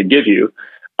examples I could give you,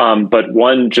 but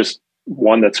one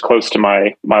that's close to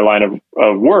my line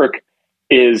of work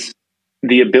is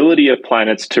the ability of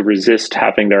planets to resist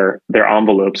having their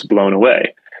envelopes blown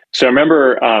away. So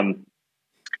remember,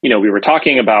 we were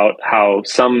talking about how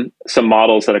some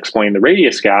models that explain the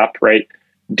radius gap, right,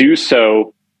 do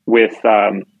so with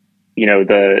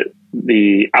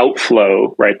the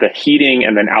outflow, right, the heating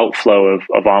and then outflow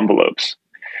of envelopes.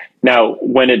 Now,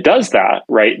 when it does that,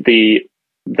 right, the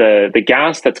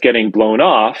gas that's getting blown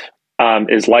off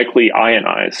is likely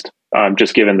ionized,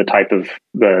 just given the type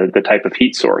of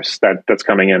heat source that's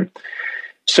coming in.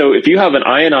 So if you have an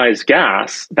ionized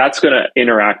gas, that's going to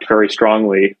interact very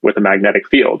strongly with a magnetic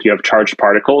field. You have charged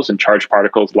particles, and charged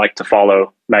particles like to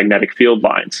follow magnetic field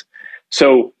lines.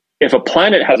 So if a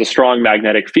planet has a strong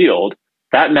magnetic field,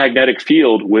 that magnetic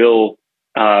field will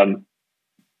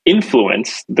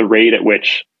influence the rate at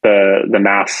which the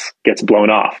mass gets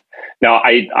blown off. Now,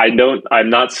 I'm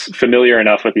not familiar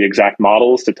enough with the exact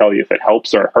models to tell you if it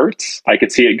helps or hurts. I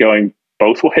could see it going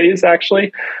both ways,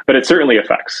 actually, but it certainly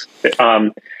affects.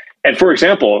 And for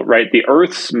example, right, the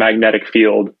Earth's magnetic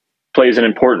field plays an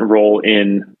important role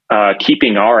in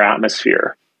keeping our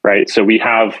atmosphere, right? So we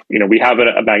have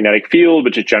a magnetic field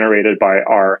which is generated by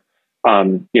our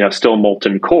still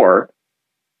molten core,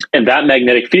 and that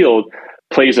magnetic field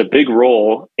plays a big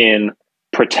role in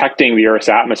protecting the Earth's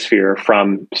atmosphere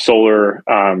from solar,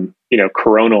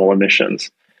 coronal emissions.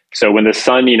 So when the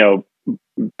sun,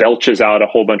 belches out a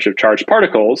whole bunch of charged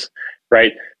particles,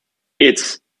 right?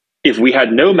 If we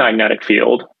had no magnetic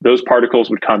field, those particles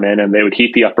would come in and they would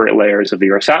heat the upper layers of the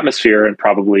Earth's atmosphere and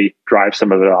probably drive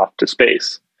some of it off to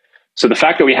space. So the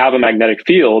fact that we have a magnetic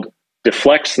field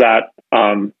deflects that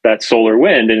solar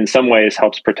wind, and in some ways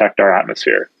helps protect our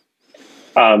atmosphere.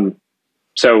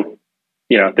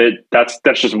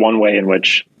 That's just one way in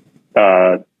which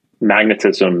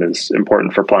magnetism is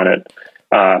important for planet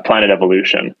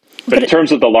evolution. But in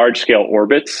terms of the large scale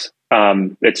orbits,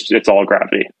 it's all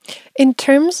gravity. In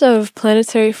terms of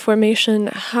planetary formation,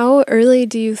 how early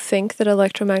do you think that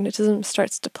electromagnetism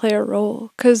starts to play a role?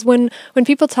 Because when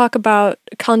people talk about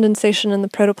condensation in the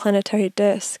protoplanetary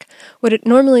disk, what it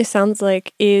normally sounds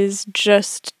like is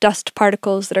just dust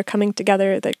particles that are coming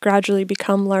together that gradually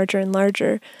become larger and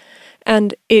larger.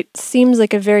 And it seems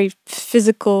like a very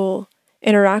physical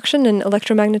interaction, and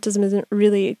electromagnetism isn't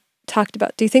really talked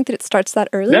about. Do you think that it starts that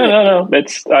early? No.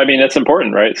 It's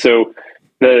important, right? So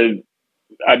one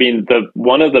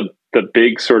of the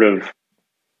big sort of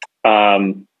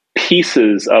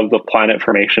pieces of the planet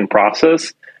formation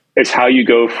process is how you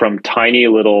go from tiny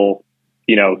little,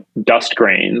 dust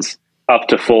grains up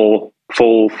to full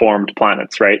formed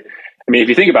planets, right? I mean, if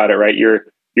you think about it, right, you're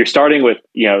starting with,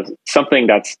 something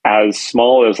that's as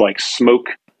small as like smoke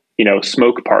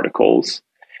particles.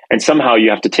 And somehow you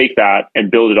have to take that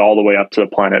and build it all the way up to a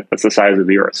planet that's the size of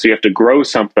the Earth. So you have to grow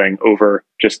something over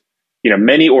just,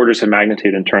 many orders of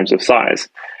magnitude in terms of size.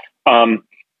 One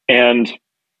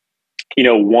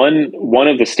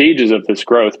of the stages of this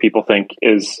growth, people think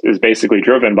is basically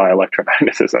driven by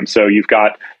electromagnetism. So you've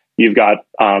got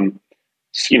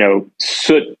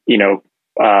soot,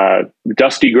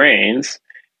 dusty grains,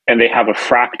 and they have a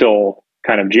fractal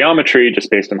kind of geometry just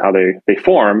based on how they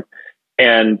form.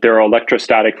 And there are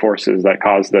electrostatic forces that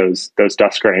cause those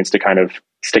dust grains to kind of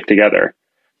stick together.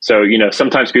 So,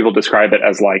 sometimes people describe it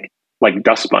as like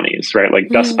dust bunnies, right? Like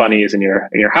dust bunnies in your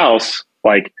house,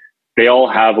 like they all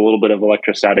have a little bit of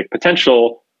electrostatic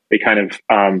potential. They kind of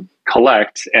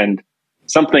collect, and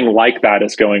something like that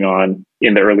is going on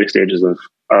in the early stages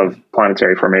of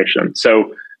planetary formation.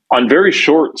 So on very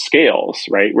short scales,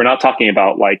 right? We're not talking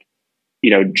about like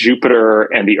Jupiter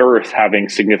and the Earth having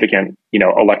significant,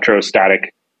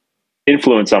 electrostatic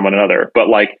influence on one another. But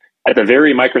like at the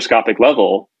very microscopic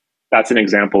level, that's an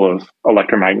example of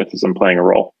electromagnetism playing a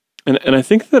role. And I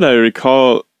think that I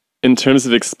recall, in terms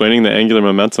of explaining the angular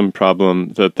momentum problem,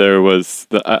 that there was,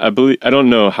 I don't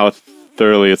know how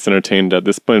thoroughly it's entertained at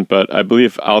this point, but I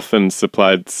believe Alphen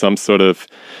supplied some sort of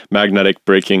magnetic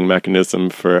braking mechanism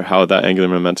for how that angular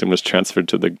momentum was transferred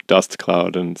to the dust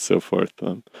cloud and so forth.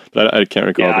 But I can't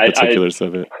recall the particulars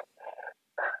of it.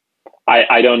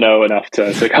 I don't know enough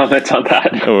to comment on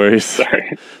that. No worries.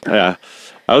 Sorry. Yeah.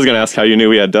 I was going to ask how you knew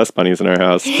we had dust bunnies in our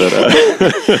house, but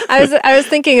I was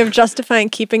thinking of justifying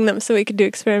keeping them so we could do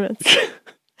experiments.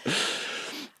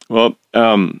 Well,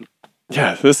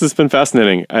 yeah, this has been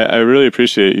fascinating. I really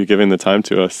appreciate you giving the time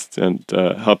to us and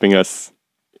helping us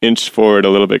inch forward a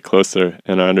little bit closer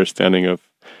in our understanding of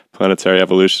planetary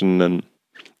evolution. And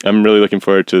I'm really looking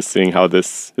forward to seeing how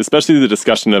this, especially the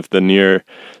discussion of the near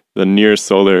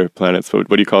solar planets. What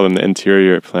do you call them? The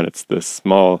interior planets, the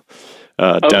small,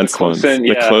 dense ones,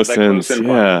 the close-ins.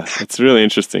 Yeah, it's really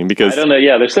interesting because I don't know.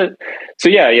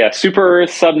 Yeah, super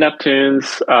Earth, sub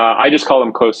Neptunes. I just call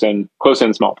them close-in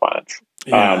small planets.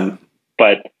 Yeah.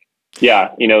 But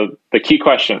yeah, the key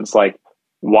questions like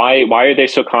why are they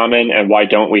so common and why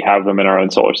don't we have them in our own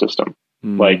solar system?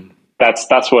 Like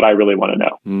that's what I really want to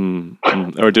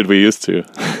know. Or did we used to?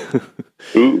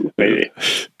 Ooh, maybe.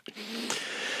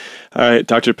 All right,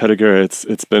 Dr. Petigura,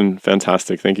 it's been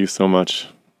fantastic. Thank you so much.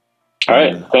 All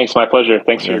right, thanks. My pleasure.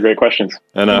 Thanks for your great questions.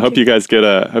 And I hope you guys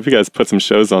put some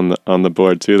shows on the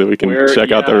board too that we can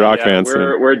check out the rock band.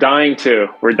 We're dying to.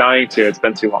 It's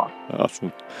been too long.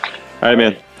 Awesome. All right,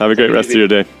 man. Have a great rest of your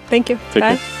day. Thank you. Take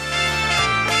Bye. care.